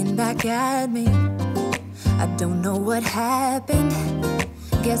looking back at me? I don't know what happened,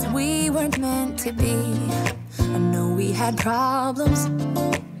 guess we weren't meant to be. I know we had problems,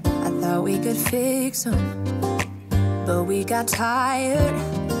 I thought we could fix them, but we got tired.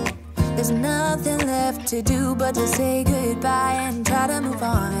 There's nothing left to do but to say goodbye and try to move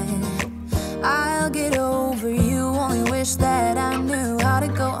on. I'll get over you, only wish that I knew how to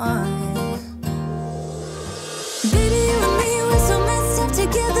go on. Baby, you and me, we're so messed up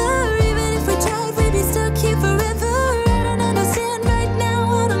together. Even if we tried, we'd be stuck here forever. I don't understand right now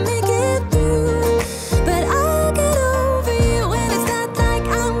how to make it through, but I'll get over you, and it's not like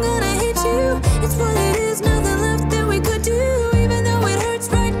I'm gonna hate you. It's what it is, nothing left that we could do. Even though it hurts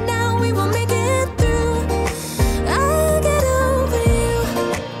right now, we will make it through. I'll get over you.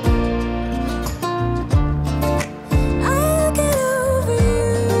 I'll get over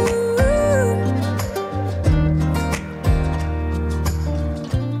you.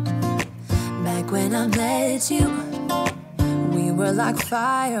 Back when I met you, we were like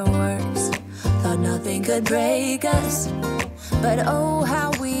fireworks. Thought nothing could break us, but oh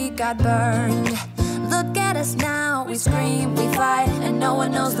how we got burned. Look at us now, we scream, we fight, and no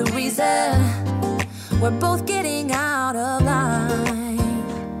one knows the reason. We're both getting out of line.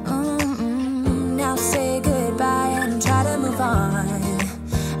 Now say goodbye and try to move on.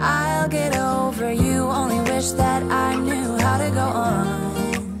 I'll get over you, only wish that I knew how to go on.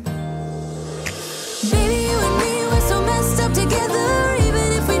 Baby, you and me, we're so messed up together.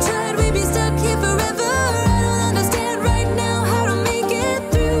 Even if we tried, we'd be stuck here forever. I don't understand right now how to make it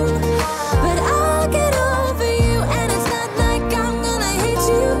through, but I'll get over you, and it's not like I'm gonna hate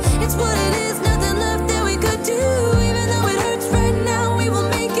you. It's what it is, nothing left that we could do. Even though it hurts right now, we will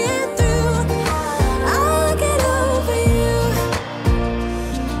make it through. I'll get over you.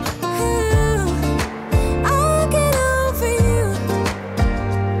 I'll get over you.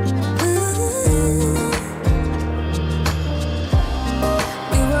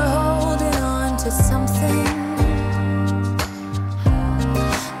 We were holding on to something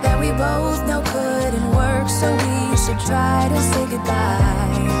that we both know couldn't work, so we should try to say goodbye.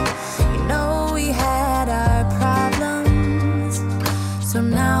 You know we had our problems, so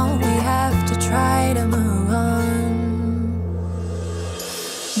now we have to try to move on.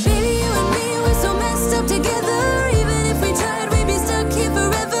 Baby, you and me, we're so messed up together. Even if we tried, we'd be stuck here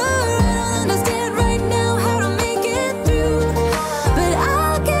forever. I don't understand right now how to make it through, but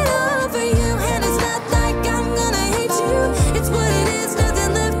I'll get over you, and it's not like I'm gonna hate you. It's what it is,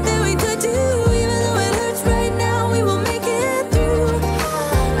 nothing left that we could do. Even though it hurts right now, we will make it through.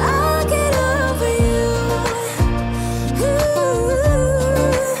 I'll get over you.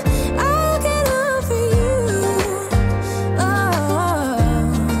 I'll get over you. Oh,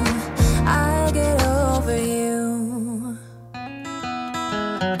 I'll get over you.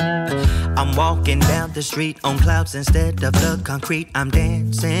 I'm walking down the street on clouds instead of the concrete I'm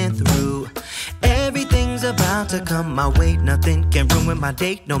dancing through. Everything's about to come my way, nothing can ruin my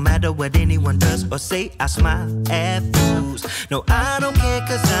day. No matter what anyone does or say, I smile at fools. No, I don't care,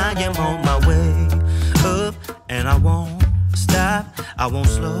 cause I am on my way up, and I won't stop, I won't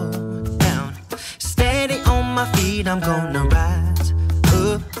slow down. Steady on my feet, I'm gonna rise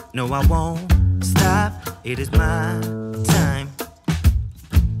up. No, I won't stop, it is my time.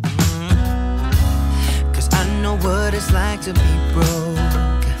 Cause I know what it's like to be broke.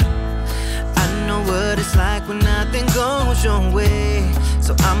 I know what it's like when nothing goes your way.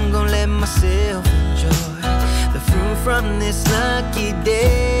 So I'm gonna let myself enjoy the fruit from this lucky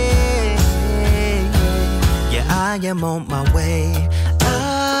day. Yeah, I am on my way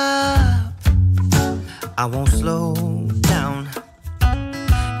up, I won't slow down.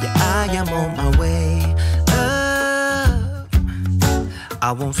 Yeah, I am on my way up,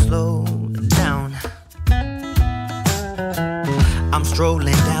 I won't slow down. I'm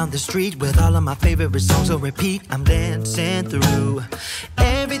strolling down the street with all of my favorite songs on repeat. I'm dancing through.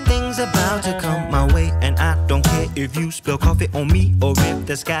 Everything's about to come my way, and I don't care if you spill coffee on me or if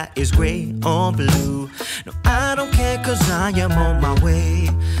the sky is gray or blue. No, I don't care, cause I am on my way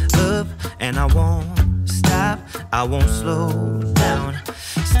up, and I won't stop, I won't slow down.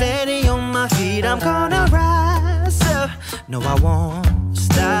 Steady on my feet, I'm gonna rise up. No, I won't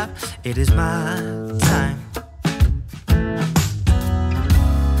stop, it is my time.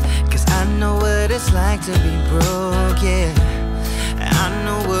 I know what it's like to be broke, yeah. I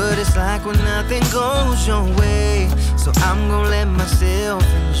know what it's like like when nothing goes your way. So I'm gonna let myself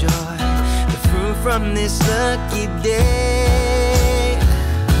enjoy the fruit from this lucky day.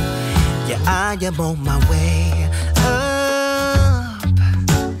 Yeah, I am on my way up.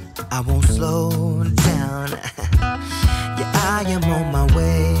 I won't slow down. Yeah, I am on my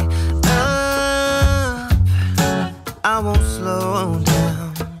way up. I won't slow down.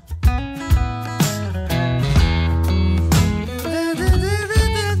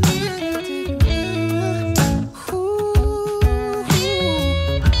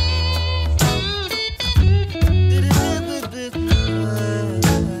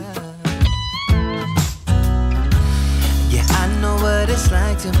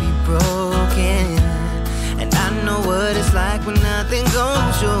 To be broken, and I know what it's like when nothing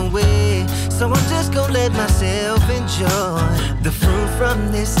goes your way. So I'm just gonna let myself enjoy the fruit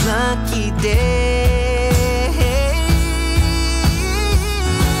from this lucky day.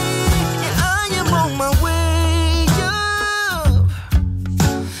 I am on my way up.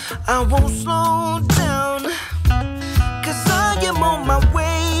 I won't slow down, 'cause I am on my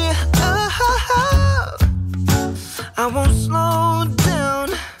way up. I won't slow down.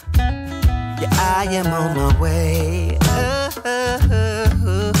 I am on my way up.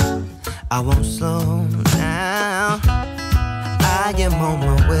 I won't slow down. I am on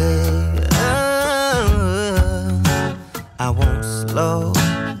my way up. I won't slow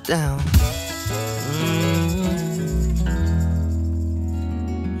down.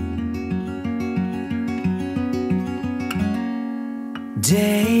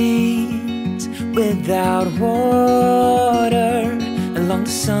 Days without water along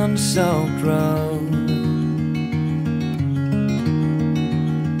the sun-soaked road.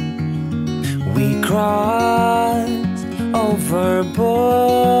 We crossed over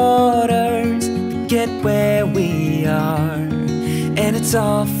borders to get where we are, and it's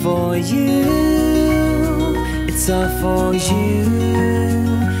all for you. It's all for you.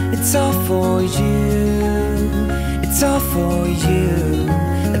 It's all for you. It's all for you.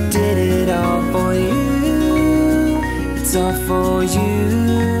 I did it all for you. It's all for you.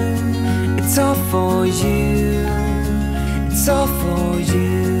 It's all for you. It's all for you.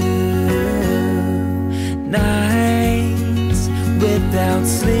 Nights without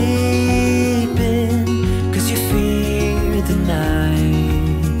sleeping 'cause you fear the night,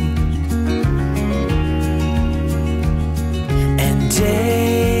 and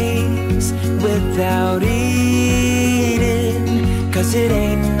days without eating 'cause it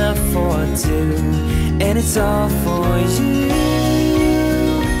ain't enough for two. And it's all for you.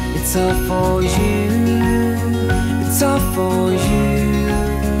 It's all for you. It's all for you.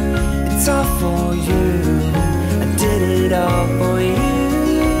 It's all for you. I did it all for you.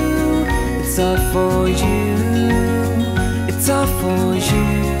 It's all for you. It's all for you.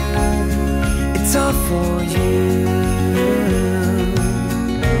 It's all for you.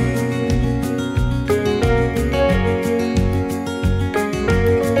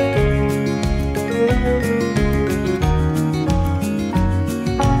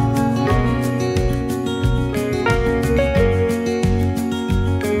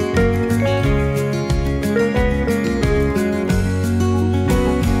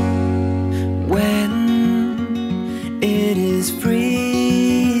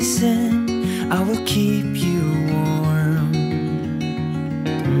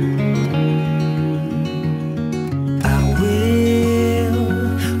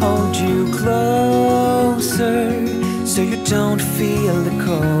 Don't feel the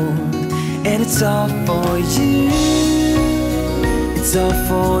cold, and it's all for you. It's all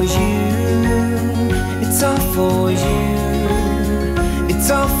for you. It's all for you. It's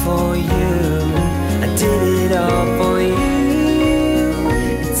all for you. I did it all for you.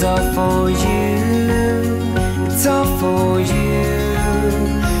 It's all for you. It's all for you.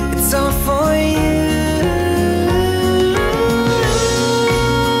 It's all for you.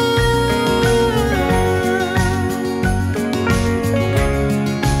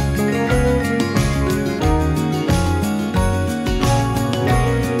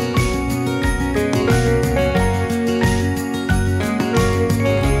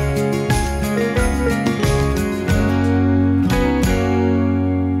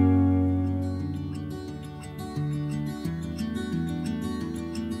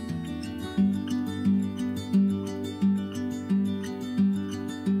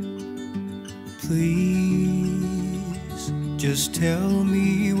 Please, just tell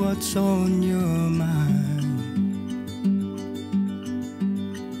me what's on your mind,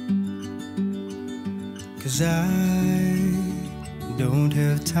 'cause I don't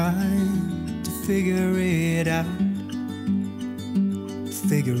have time to figure it out.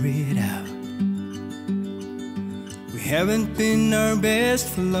 figure it out. We haven't been our best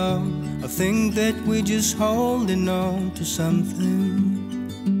for long. I think that we're just holding on to something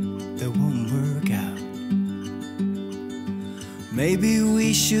that won't work out. Maybe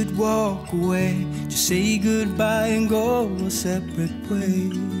we should walk away, just say goodbye and go our separate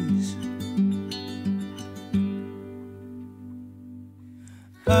ways.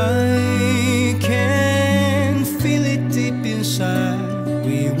 I can feel it deep inside.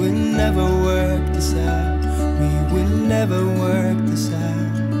 We will never work this out. We will never work this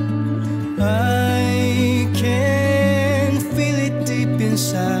out. I can feel it deep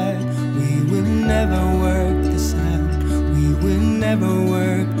inside. We will never work this out. We will never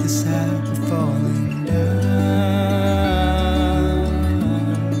work this out. We're falling down.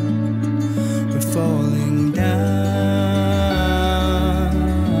 We're falling down.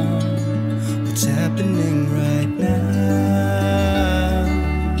 What's happening right now?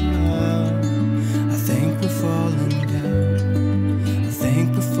 I think we're falling down. I think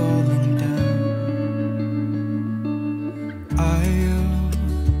we're falling down. I've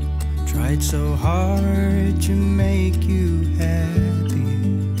tried so hard to make you happy,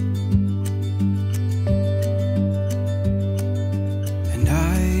 and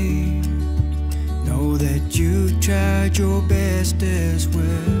I know that you tried your best as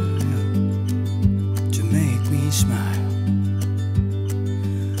well to make me smile.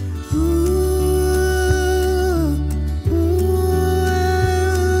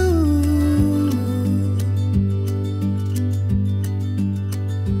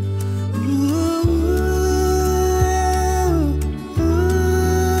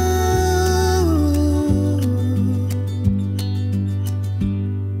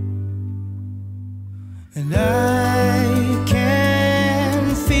 And I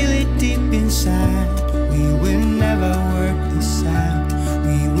can feel it deep inside. We will never work this out.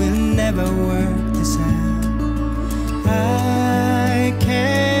 We will never work this out. I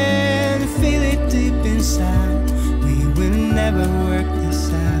can feel it deep inside. We will never work this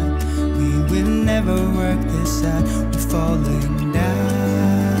out. We will never work this out. We're falling down.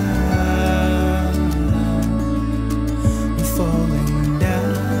 We're falling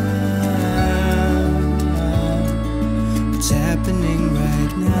down. What's happening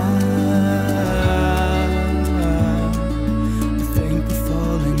right now? I think we're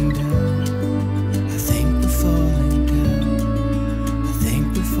falling down. I think we're falling down. I think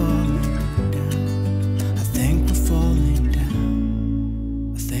we're falling down. I think we're falling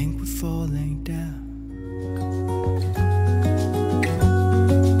down. I think we're falling down.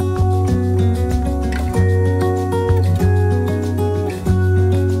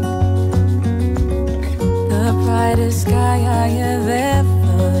 The brightest sky I have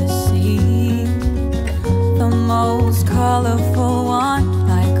ever seen, the most colorful one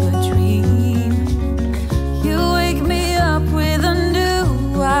like a dream. You wake me up with a new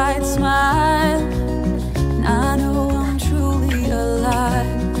white smile, and I know I'm truly alive.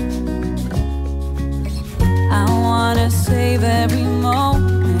 I wanna save every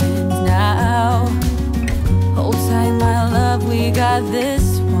moment now. Hold tight, my love, we got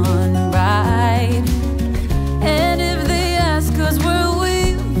this one right. And if they ask us where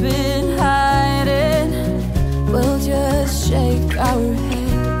we've been hiding, we'll just shake our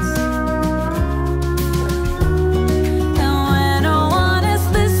heads. And when no one is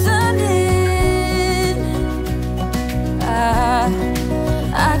listening, I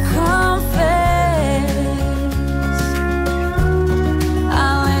confess,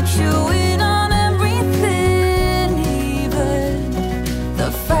 I'll let you in on everything, even the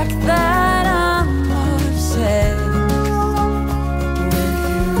fact that I'm obsessed with you.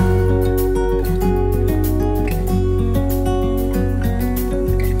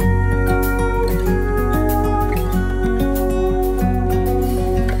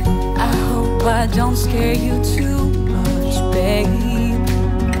 I hope I don't scare you too much, babe.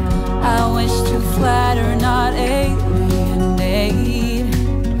 I wish to flatter, not alienate.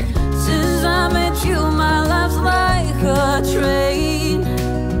 Since I met you, my life's like a train,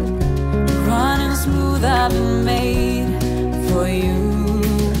 running smooth, I've been made for you.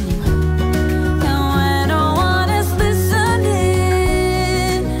 And when no one is listening,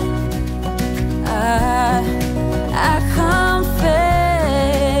 I confess,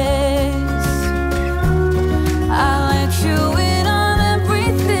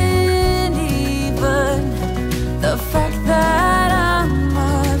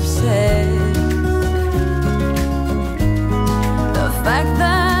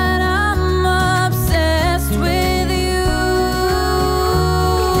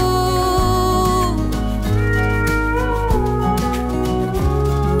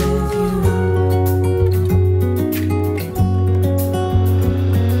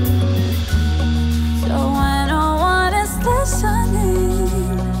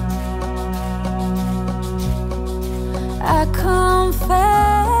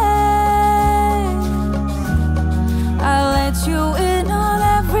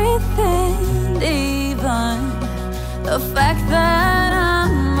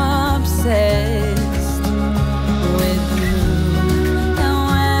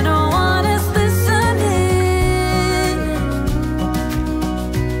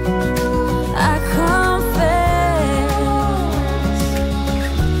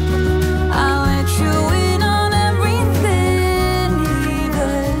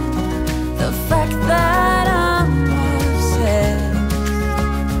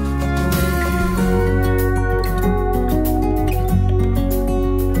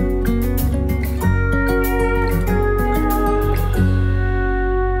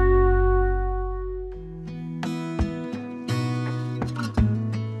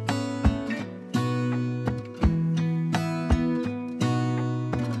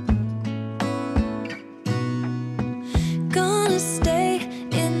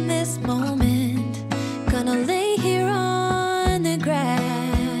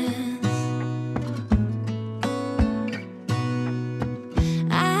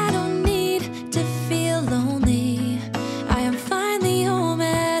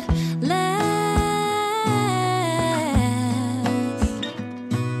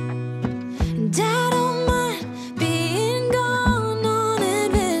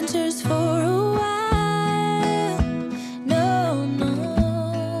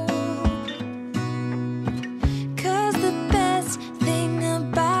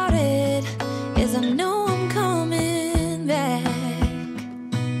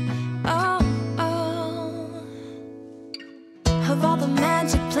 the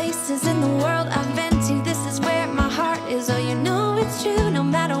magic places in the world I've been to, this is where my heart is. Oh, you know it's true. No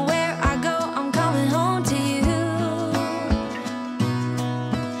matter where I go, I'm coming home to you.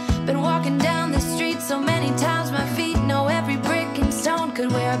 Been walking down the street so many times, my feet know every brick and stone.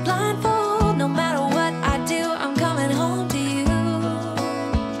 Could wear a blindfold. No matter what I do, I'm coming home to you.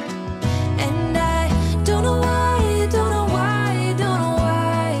 And I don't know why, don't know why, don't know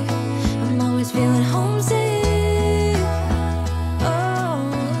why, I'm always feeling homesick.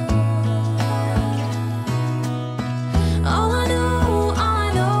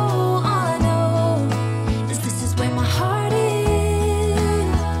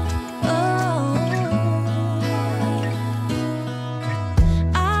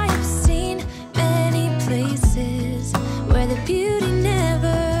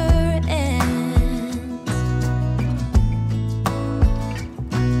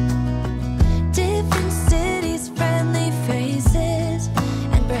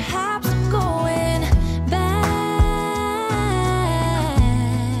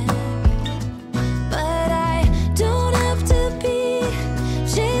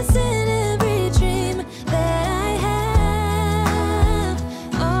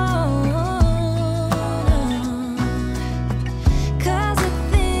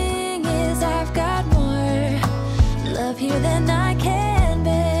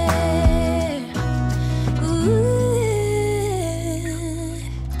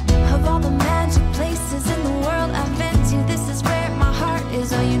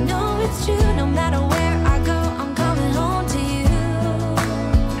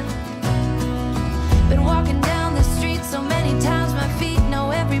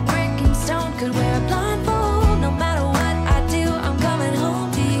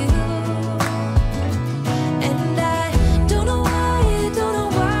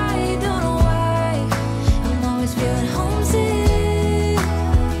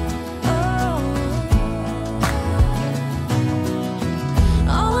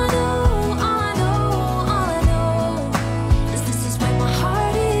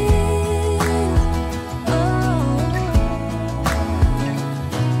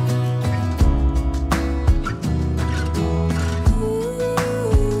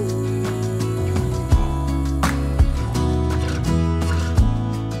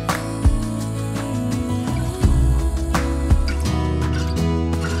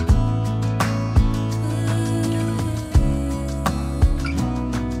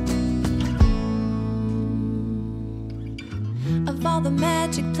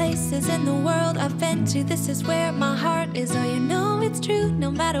 Places in the world I've been to, this is where my heart is. Oh, you know it's true.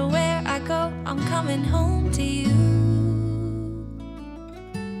 No matter where I go, I'm coming home to you.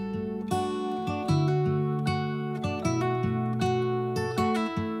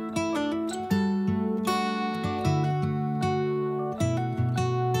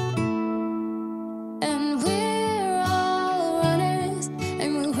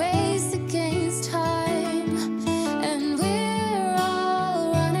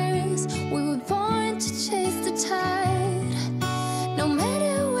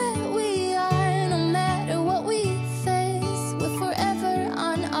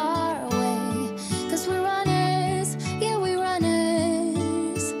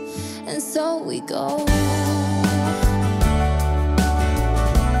 Go.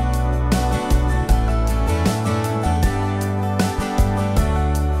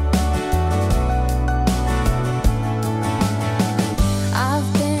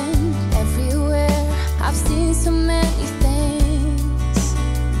 I've been everywhere, I've seen so many things.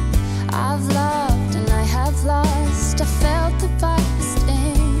 I've loved and I have lost, I felt the virus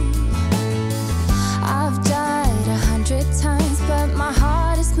sting. I've died 100 times, but my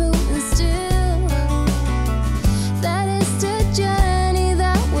heart is moving still.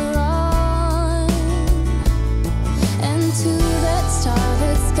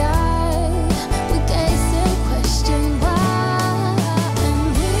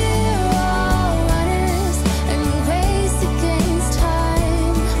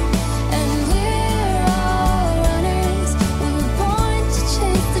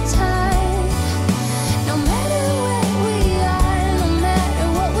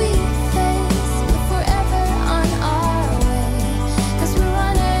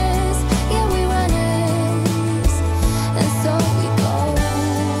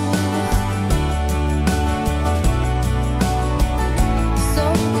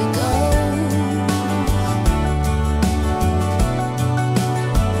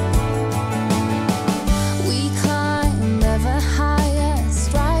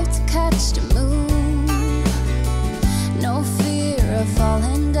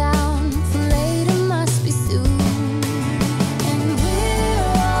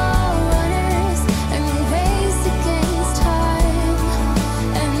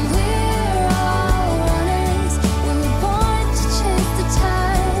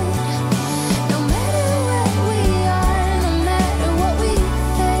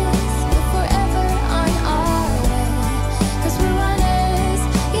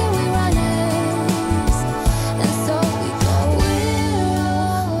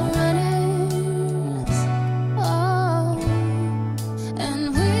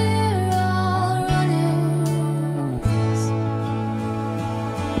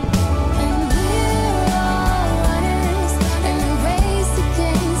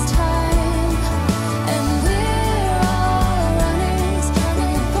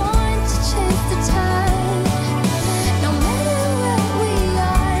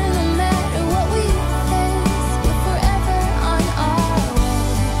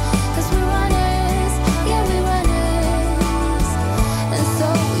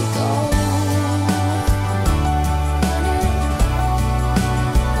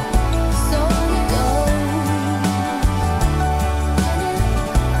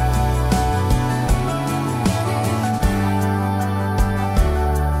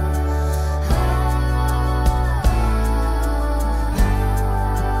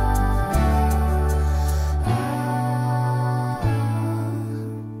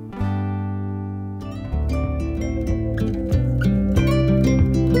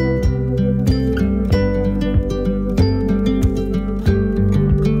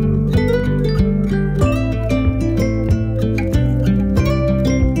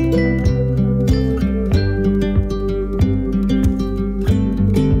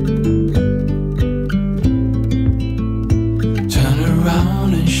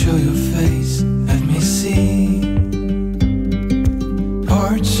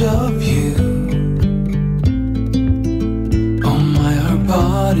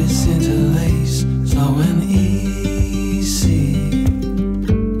 notice interlace, slow and easy.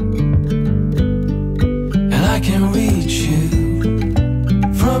 And I can reach you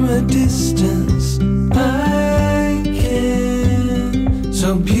from a distance. I can,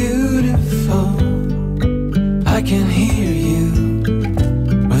 so beautiful. I can hear you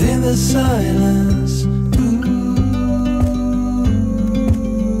within the silence.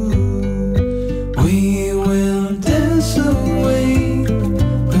 We will dance away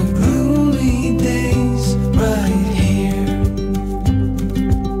the gloomy days right here.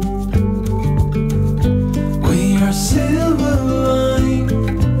 We are silver line,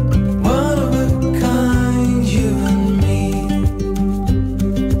 one of a kind, you and me.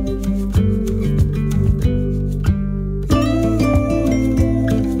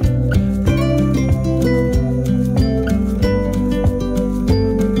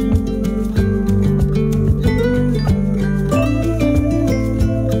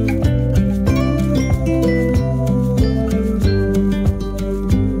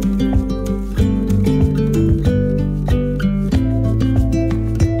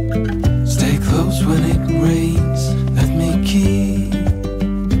 Stay close when it rains. Let me keep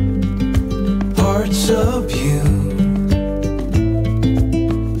parts of you.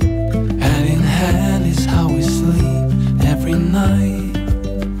 Hand in hand is how we sleep every night.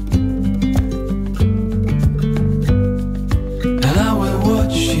 And I will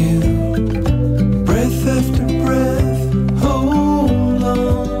watch you, breath after breath. Hold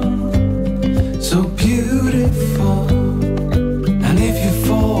on, so beautiful. And if you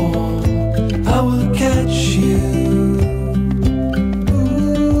fall, I will catch you.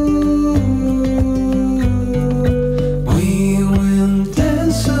 We will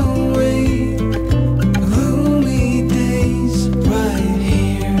dance away the gloomy days right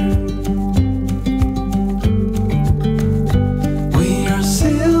here. We are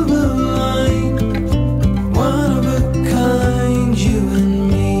silver line, one of a kind, you and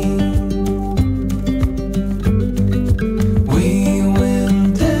me. We will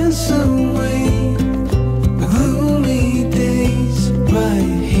dance away the gloomy days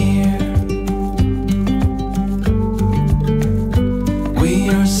right here. We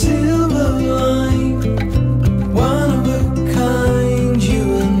are silver line, one of a kind, you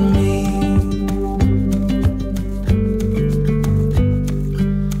and me.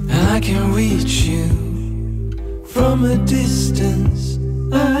 And I can reach you from a distance.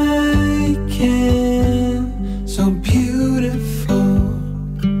 I can, so beautiful.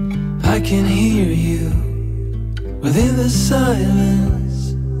 I can hear you within the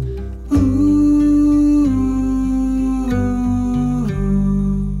silence. Ooh.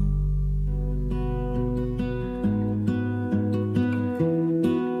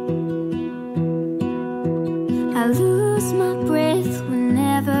 I lose my breath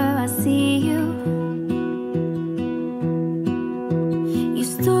whenever I see you. You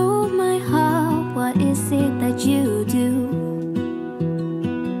stole my heart, what is it that you do?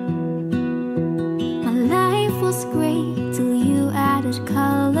 My life was great till you added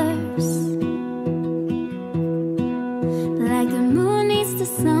colors. Like the moon needs the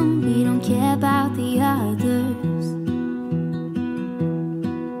sun, we don't care about the others.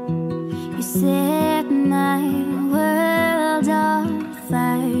 You set my world on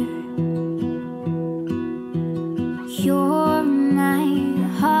fire. You're my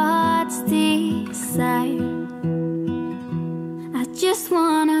heart's desire. I just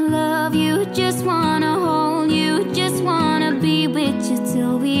wanna love you, just wanna hold you, just wanna be with you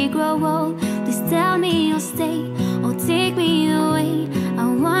till we grow old. Please tell me you'll stay or take me away. I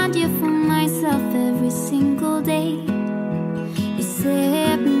want you for myself every single day. You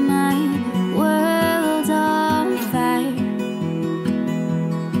set my world on fire.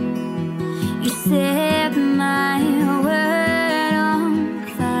 You set my world on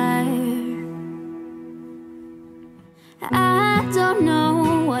fire. I don't know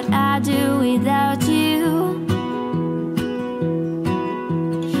what I'd do without you.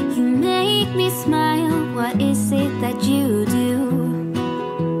 You make me smile, what is it that you do?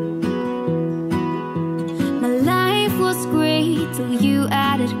 My life was great till you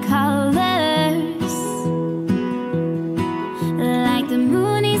added colors. Like the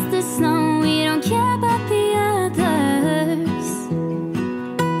moon is the sun, we don't care about the others.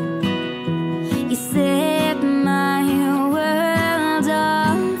 You set my world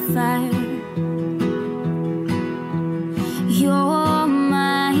on fire. You're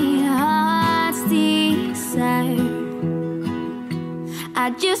my heart's desire. I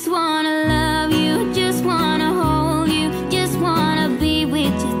just wanna love you, just wanna hold you, just wanna be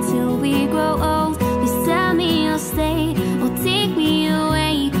with you till we grow old. Please tell me you'll stay or take me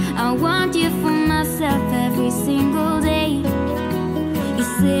away.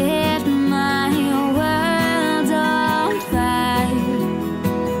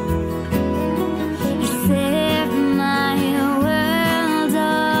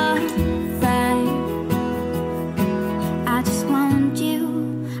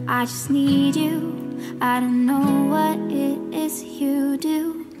 I just need you. I don't know what it is you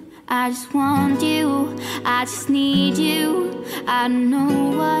do. I just want you. I just need you. I don't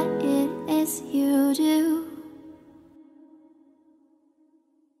know what it is you do.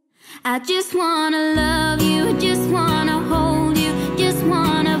 I just wanna love you, just wanna hold you, just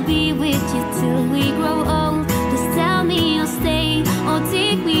wanna be with you till we grow old. Just tell me you'll stay or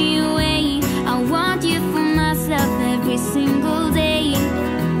take me away. I want you for myself every single day.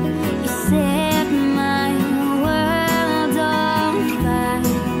 You set my world on fire.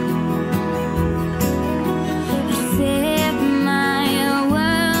 You set my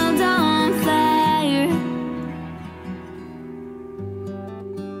world on fire.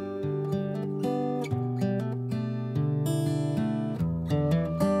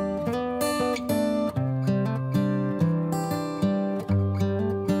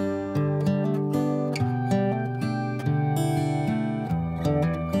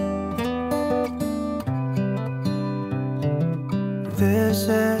 This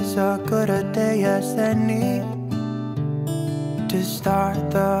is as good a day as any to start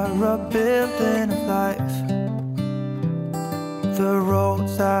the rebuilding of life. The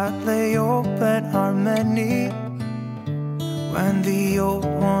roads that lay open are many when the old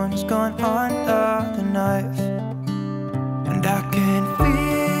one's gone under the knife. And I can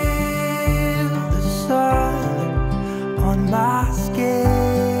feel the sun on my skin,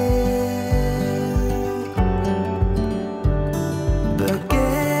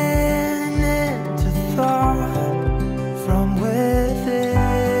 beginning to thaw from within.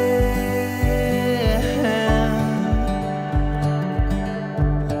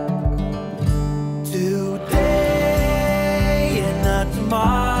 Today and not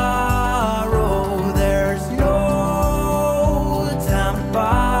tomorrow, there's no time to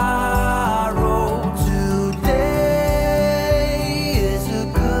borrow. Today is a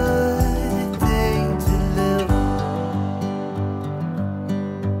good day to live.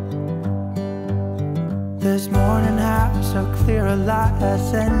 This morning has a clearer light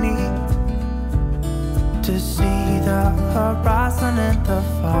as any to see the horizon in the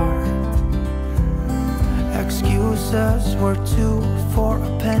far. Excuses were 2 for a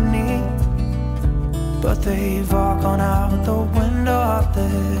penny, but they've all gone out the window of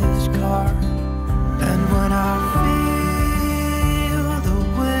this car. And when I feel the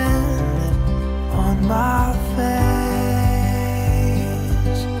wind on my face,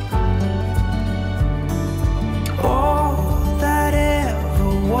 all that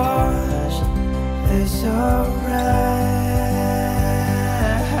ever was is a race.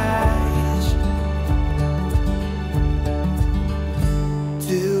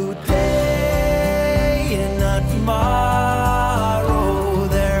 Today and not tomorrow,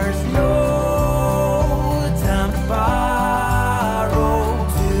 there's no time to borrow.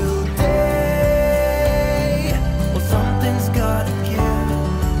 Today, well, something's gotta give.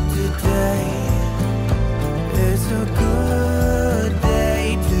 Today is a good day.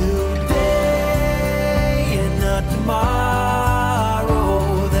 Today and not tomorrow,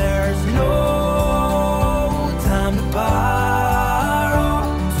 there's no time to borrow.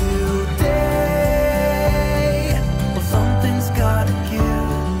 Today, well, something's gotta give.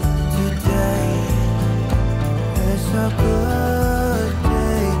 Today is a good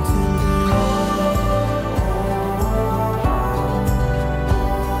day to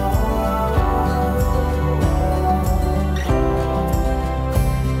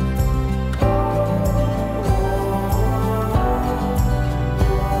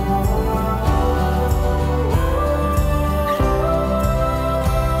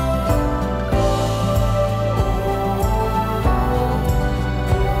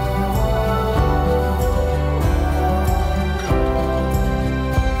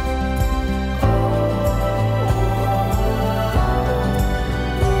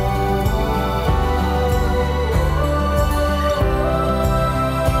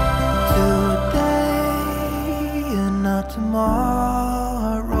today and not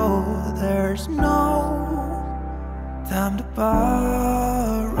tomorrow, there's no time to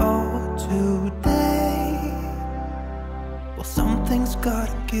borrow. Today, well, something's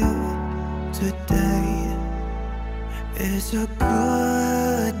gotta give. Today is a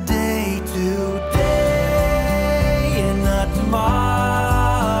good day. Today and not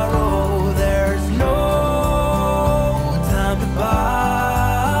tomorrow, there's no time to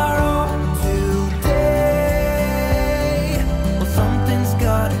borrow. Today, well, something's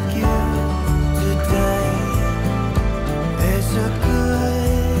gotta give. Today is a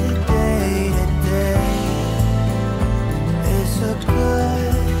good day. Today is a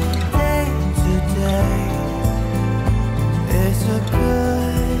good day. Today is a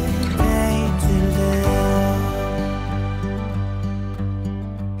good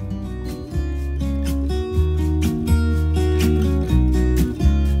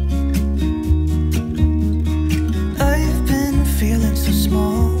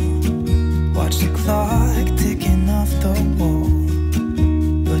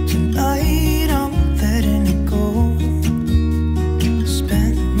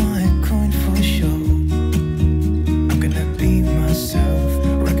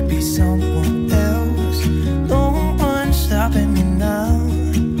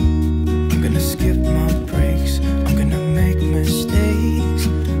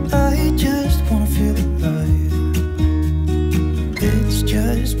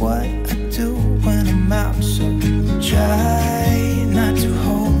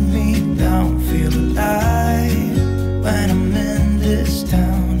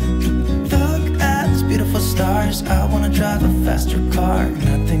town. Look at these beautiful stars. I wanna drive a faster car.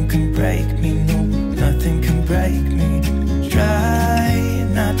 Nothing can break me, no, nothing can break me. Try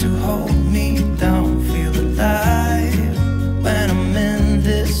not to hold me down. Feel alive when I'm in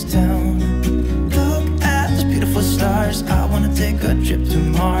this town. Look at these beautiful stars. I wanna take a trip to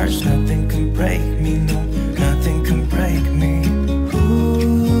Mars. Nothing can break me, no, nothing can break me.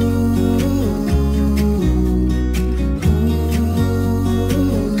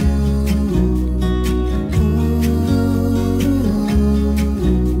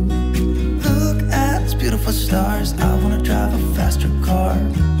 Stars, I wanna drive a faster car.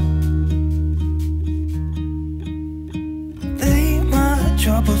 Lay my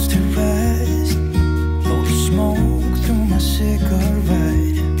troubles to rest. Blow the smoke through my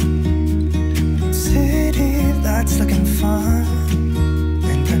cigarette. City lights looking fun,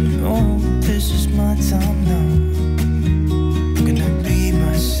 and I know this is my time now. I'm gonna be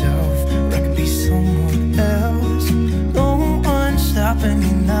myself, or I could be someone else. No one's stopping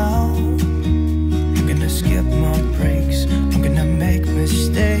me now. Skip my breaks, I'm gonna make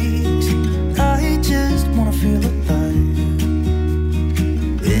mistakes. I just wanna feel alive.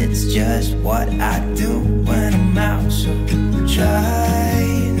 It's just what I do when I'm out. So try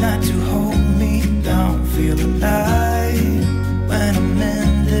not to hold me down. Feel alive when I'm in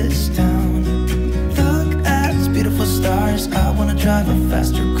this town. Look at these beautiful stars. I wanna drive a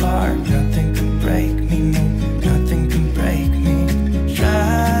faster car. Nothing can break me, no, nothing can break me.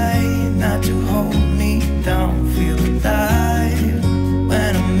 Try not to hold me down, feel alive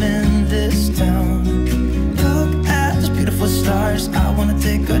when I'm in this town. Look at these beautiful stars. I wanna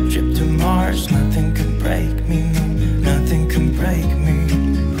take a trip to Mars. Nothing can break me, no, nothing can break me.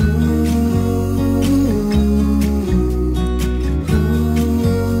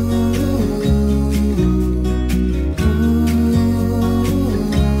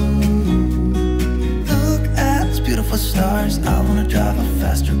 Look at these beautiful stars. I wanna drive a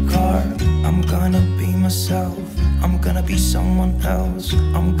faster car. I'm gonna be myself, I'm gonna be someone else.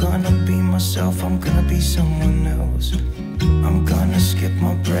 I'm gonna be myself, I'm gonna be someone else. I'm gonna skip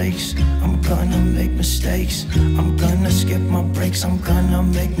my breaks, I'm gonna make mistakes. I'm gonna skip my breaks, I'm gonna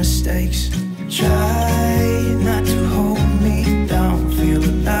make mistakes. Try not to hold me down, feel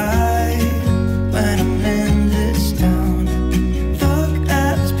alive when I'm in this town. Look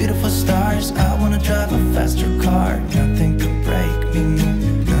at these beautiful stars. I wanna drive a faster car. Nothing can break me, no,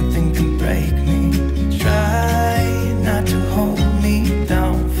 nothing can break me. Try not to hold me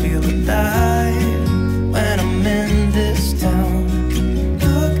down, feel alive when I'm in this town.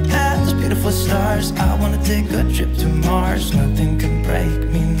 Look at these beautiful stars. I wanna take a trip to Mars. Nothing can break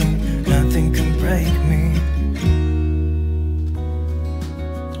me, no, nothing can break me.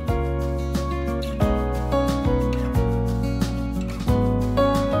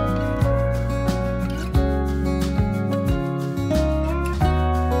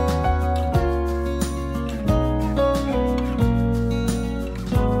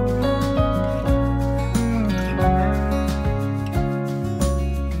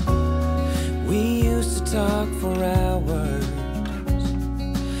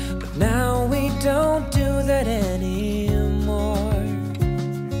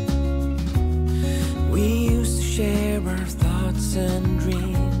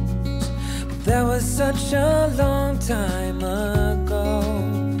 Such a long time ago.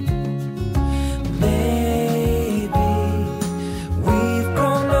 Maybe we've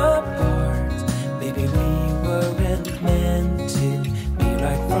grown apart. Maybe we weren't meant to be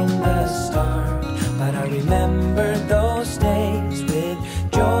right from the start. But I remember those days with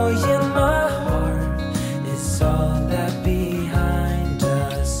joy in my heart. It's all that behind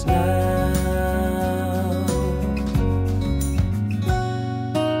us now.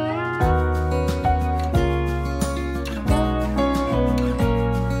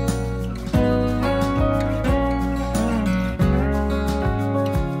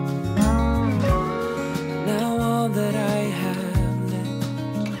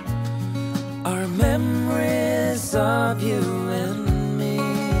 Of you and me.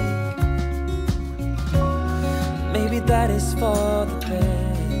 Maybe that is for the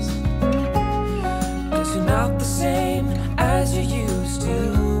best, 'cause you're not the same as you used to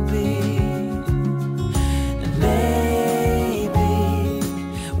be. And maybe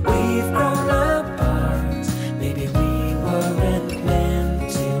we've grown apart. Maybe we weren't meant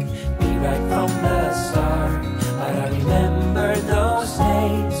to be right from the start. But I remember those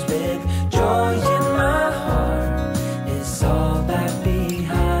days with joy in my heart. It's all that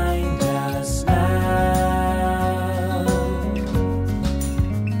behind us now.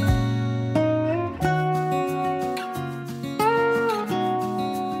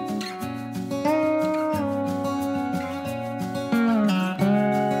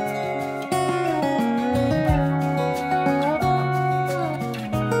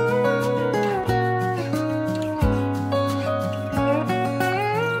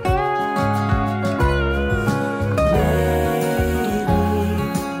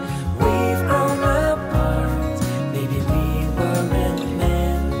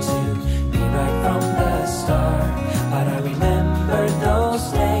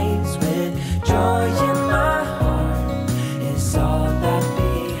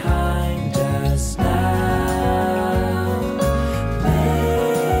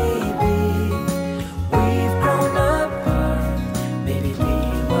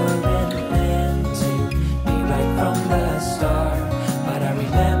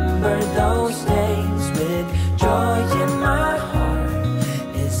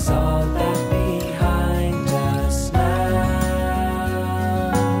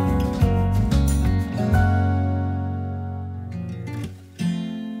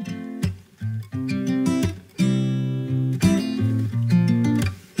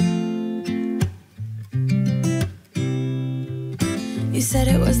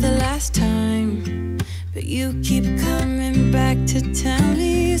 was the last time, but you keep coming back to tell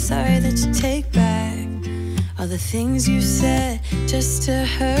me sorry that you take back all the things you said just to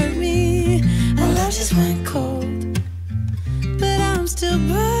hurt me. Our love just went cold, but I'm still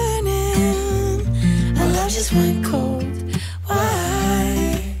burning. Our love just went cold.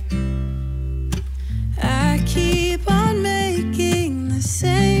 Why? I keep on making the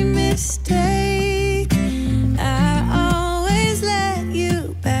same mistake. I always let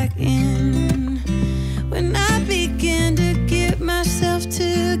you back in when I begin to get myself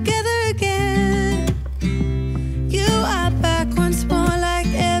together again. You are back once more like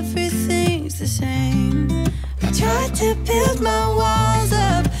everything's the same. I tried to build my walls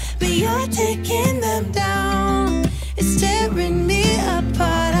up, but you're taking them down. It's tearing me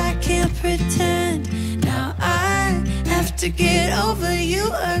apart, I can't pretend. Now I have to get over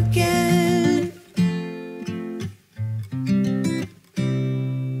you again.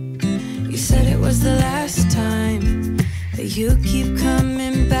 You said it was the last time, but you keep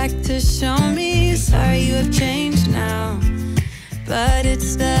coming back to show me sorry you have changed now. But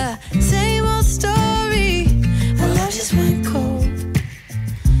it's the same old story. Our love just went cold,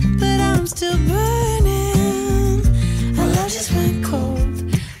 but I'm still burning. Our love just went cold.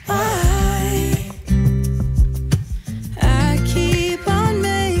 Why? I keep on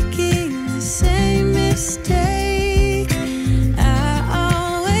making the same mistake. I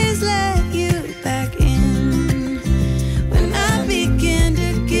always let you back in when I begin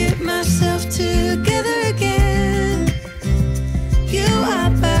to get myself together again. You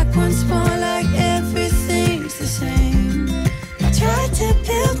are back once more like everything's the same. I tried to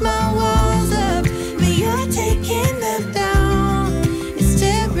build my walls up, but you're taking them down. It's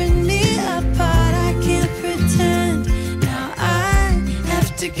tearing me apart, I can't pretend. Now I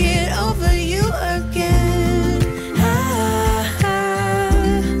have to get over you again.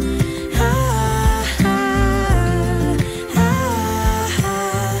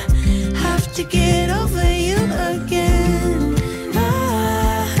 Have to get over you again.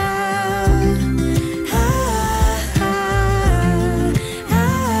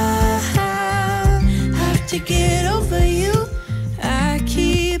 Have to get over you. I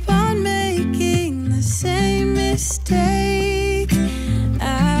keep on making the same mistake.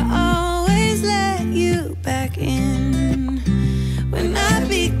 I always let you back in when I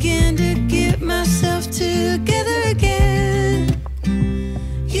begin to get myself together again.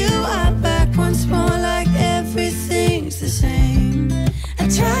 You are back once more like everything's the same. I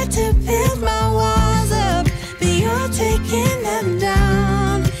tried to build my walls up, but you're taking them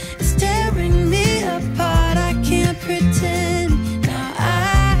down. It's tearing me apart, I can't pretend. Now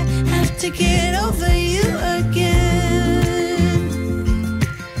I have to get over you again.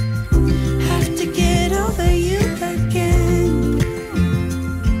 Have to get over you again.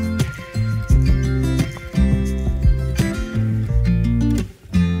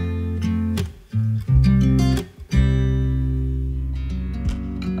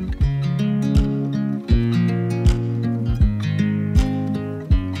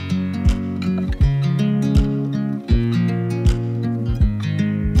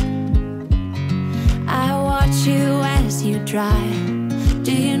 I watch you as you drive.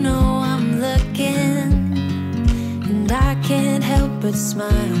 Do you know I'm looking? And I can't help but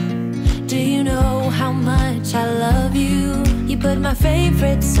smile. Do you know how much I love you? You put my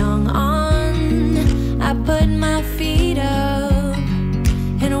favorite song on, I put my feet up,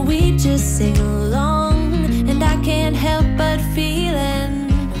 and we just sing along. And I can't help but feeling,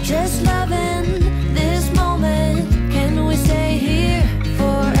 just loving this moment. Can we stay here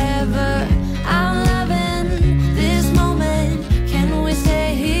forever? I'm loving this moment. Can we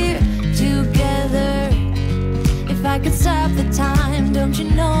stay here together? If I could stop the time, don't you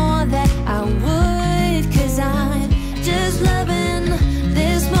know that I would? 'Cause I'm just loving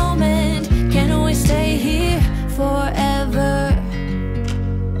this moment. Can we stay here forever?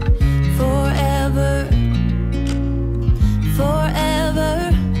 Forever. Forever.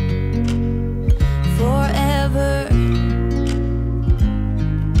 Forever.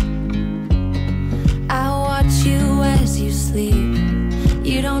 I watch you as you sleep.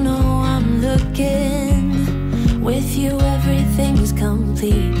 You don't know I'm looking. With you everything's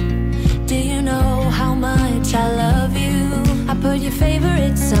complete. Do you know how much I love you? I put your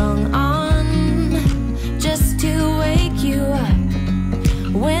favorite song on just to wake you up.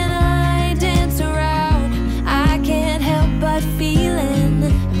 When I dance around, I can't help but feeling,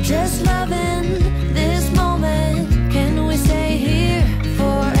 just loving this moment. Can we stay here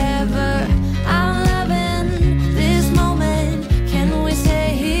forever? I'm loving this moment. Can we stay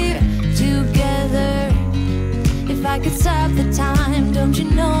here together? If I could stop the time, don't you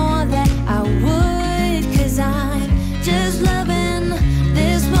know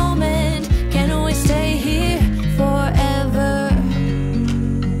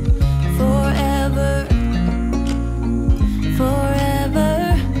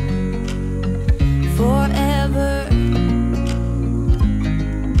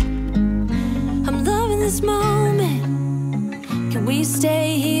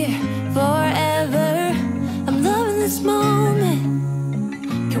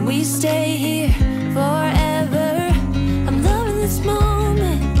we stay here forever? I'm loving this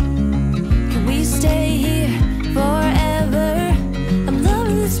moment. Can we stay here forever? I'm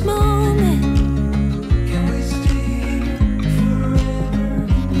loving this moment. Can we stay here forever?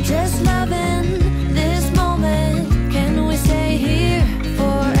 I'm just loving this moment. Can we stay here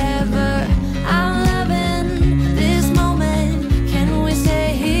forever? I'm loving this moment. Can we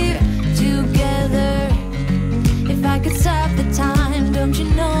stay here together? If I could stop the time, don't you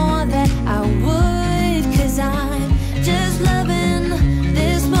know that I would? 'Cause I'm just loving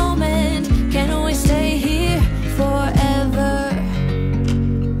this moment. Can we stay here forever?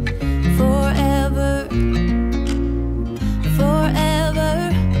 Forever. Forever.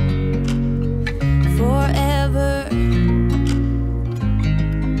 Forever.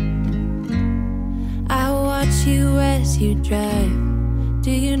 I watch you as you drive.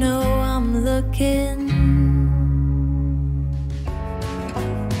 Do you know I'm looking?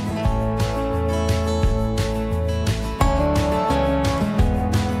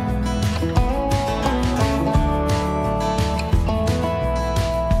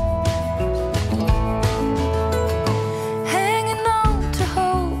 Hanging on to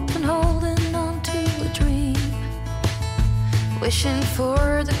hope and holding on to a dream. Wishing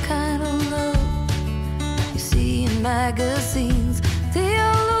for the kind of love you see in magazines. The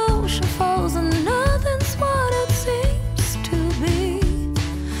illusion falls and nothing's what it seems to be.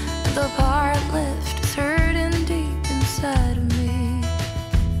 The part left is hurting deep inside of me.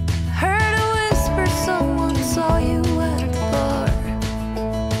 Heard a whisper, someone saw you at the bar.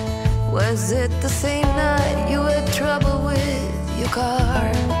 Was it the same night you had trouble with your car?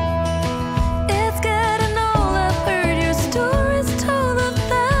 It's getting old, I've heard your stories told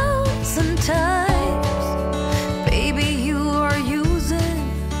 1,000 times. Baby, you are using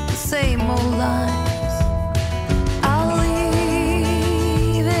the same old lines. I'll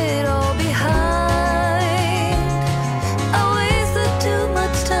leave it all behind. I wasted too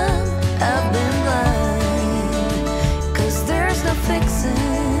much time, I've been blind. 'Cause there's no fixing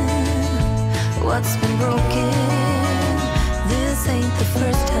what's been broken. This ain't the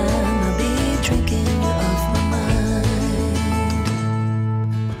first time I'll be drinking you off my mind.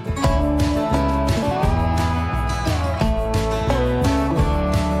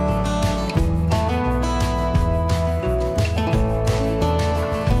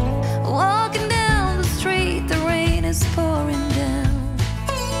 Walking down the street, the rain is pouring down.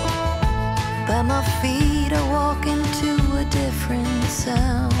 But my feet are walking to a different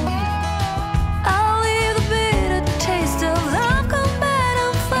sound. I'll leave the bitter taste of love, come back,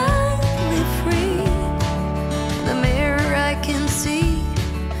 I'm finally free. The mirror I can see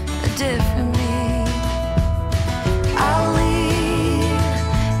a different me. I'll leave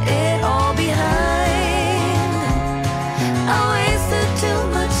it all behind. I wasted too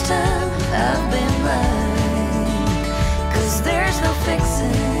much time, I've been blind. 'Cause there's no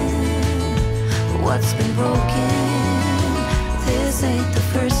fixing what's been broken. This ain't the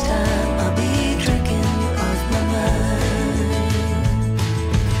first time I'll be drinking you off my mind.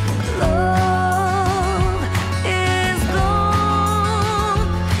 Love is gone,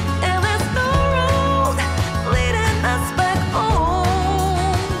 and there's no road leading us back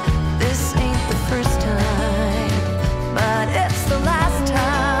home. This ain't the first time, but it's the last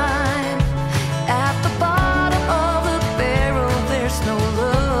time. At the bottom of the barrel, there's no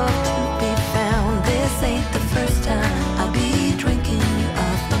love to be found. This ain't the first time I'll be drinking you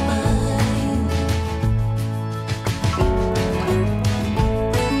off my mind.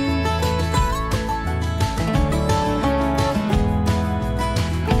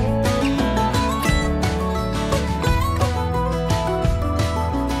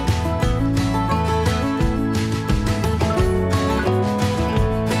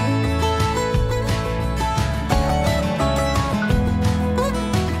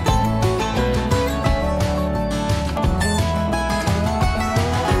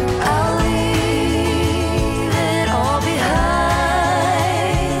 I'll leave it all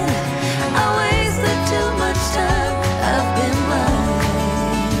behind. I wasted too much time, I've been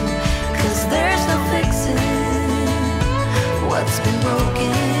blind. 'Cause there's no fixing what's been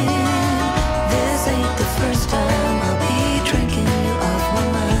broken. This ain't the first time I'll be drinking you off my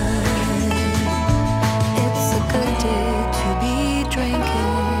mind. It's a good day to be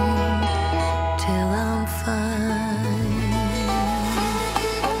drinking till I'm fine.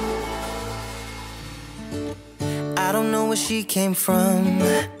 I don't know where she came from.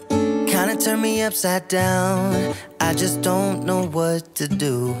 Kinda turned me upside down. I just don't know what to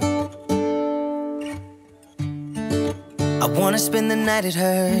do. I wanna spend the night at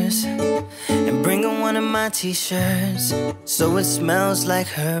hers and Bring her one of my t-shirts so it smells like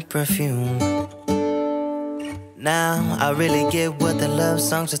her perfume. Now I really get what the love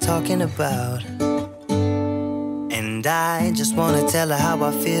songs are talking about, and I just wanna tell her how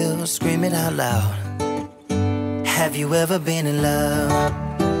I feel, scream it out loud. Have you ever been in love?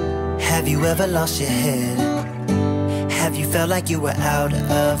 Have you ever lost your head? Have you felt like you were out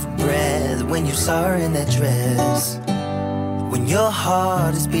of breath when you saw her in that dress? When your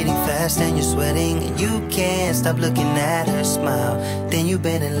heart is beating fast and you're sweating and you can't stop looking at her smile, then you've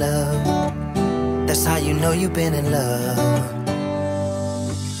been in love. That's how you know you've been in love.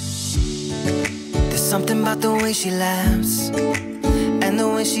 There's something about the way she laughs and the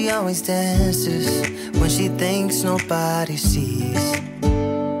way she always dances when she thinks nobody sees.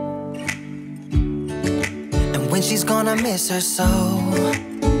 And when she's gone I miss her so.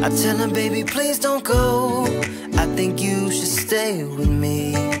 I tell her, baby, please don't go, I think you should stay with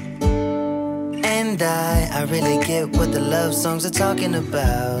me. And I really get what the love songs are talking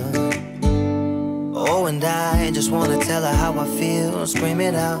about. Oh, and I just wanna tell her how I feel, scream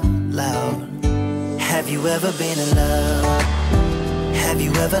it out loud. Have you ever been in love? Have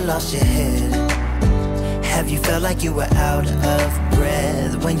you ever lost your head? Have you felt like you were out of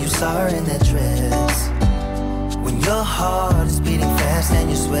breath when you saw her in that dress? When your heart is beating fast and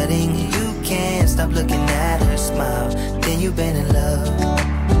you're sweating and you can't stop looking at her smile, then you've been in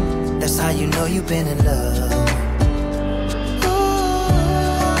love. That's how you know you've been in love.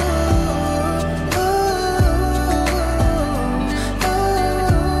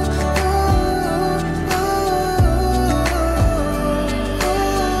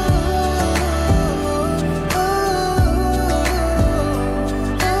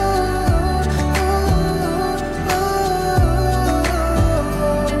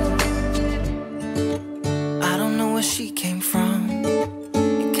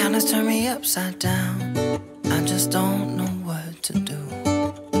 Upside down, I just don't know what to do.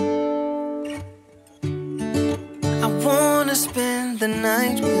 I wanna spend the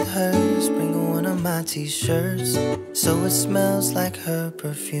night with her, bring her one of my t-shirts so it smells like her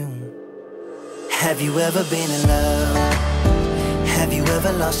perfume. Have you ever been in love? Have you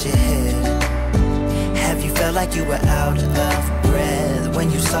ever lost your head? Have you felt like you were out of breath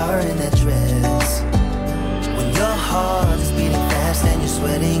when you saw her in that dress? When your heart is beating fast and you're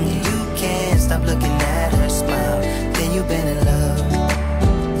sweating and you can't stop looking at her smile, then you've been in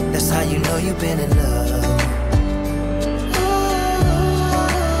love. That's how you know you've been in love.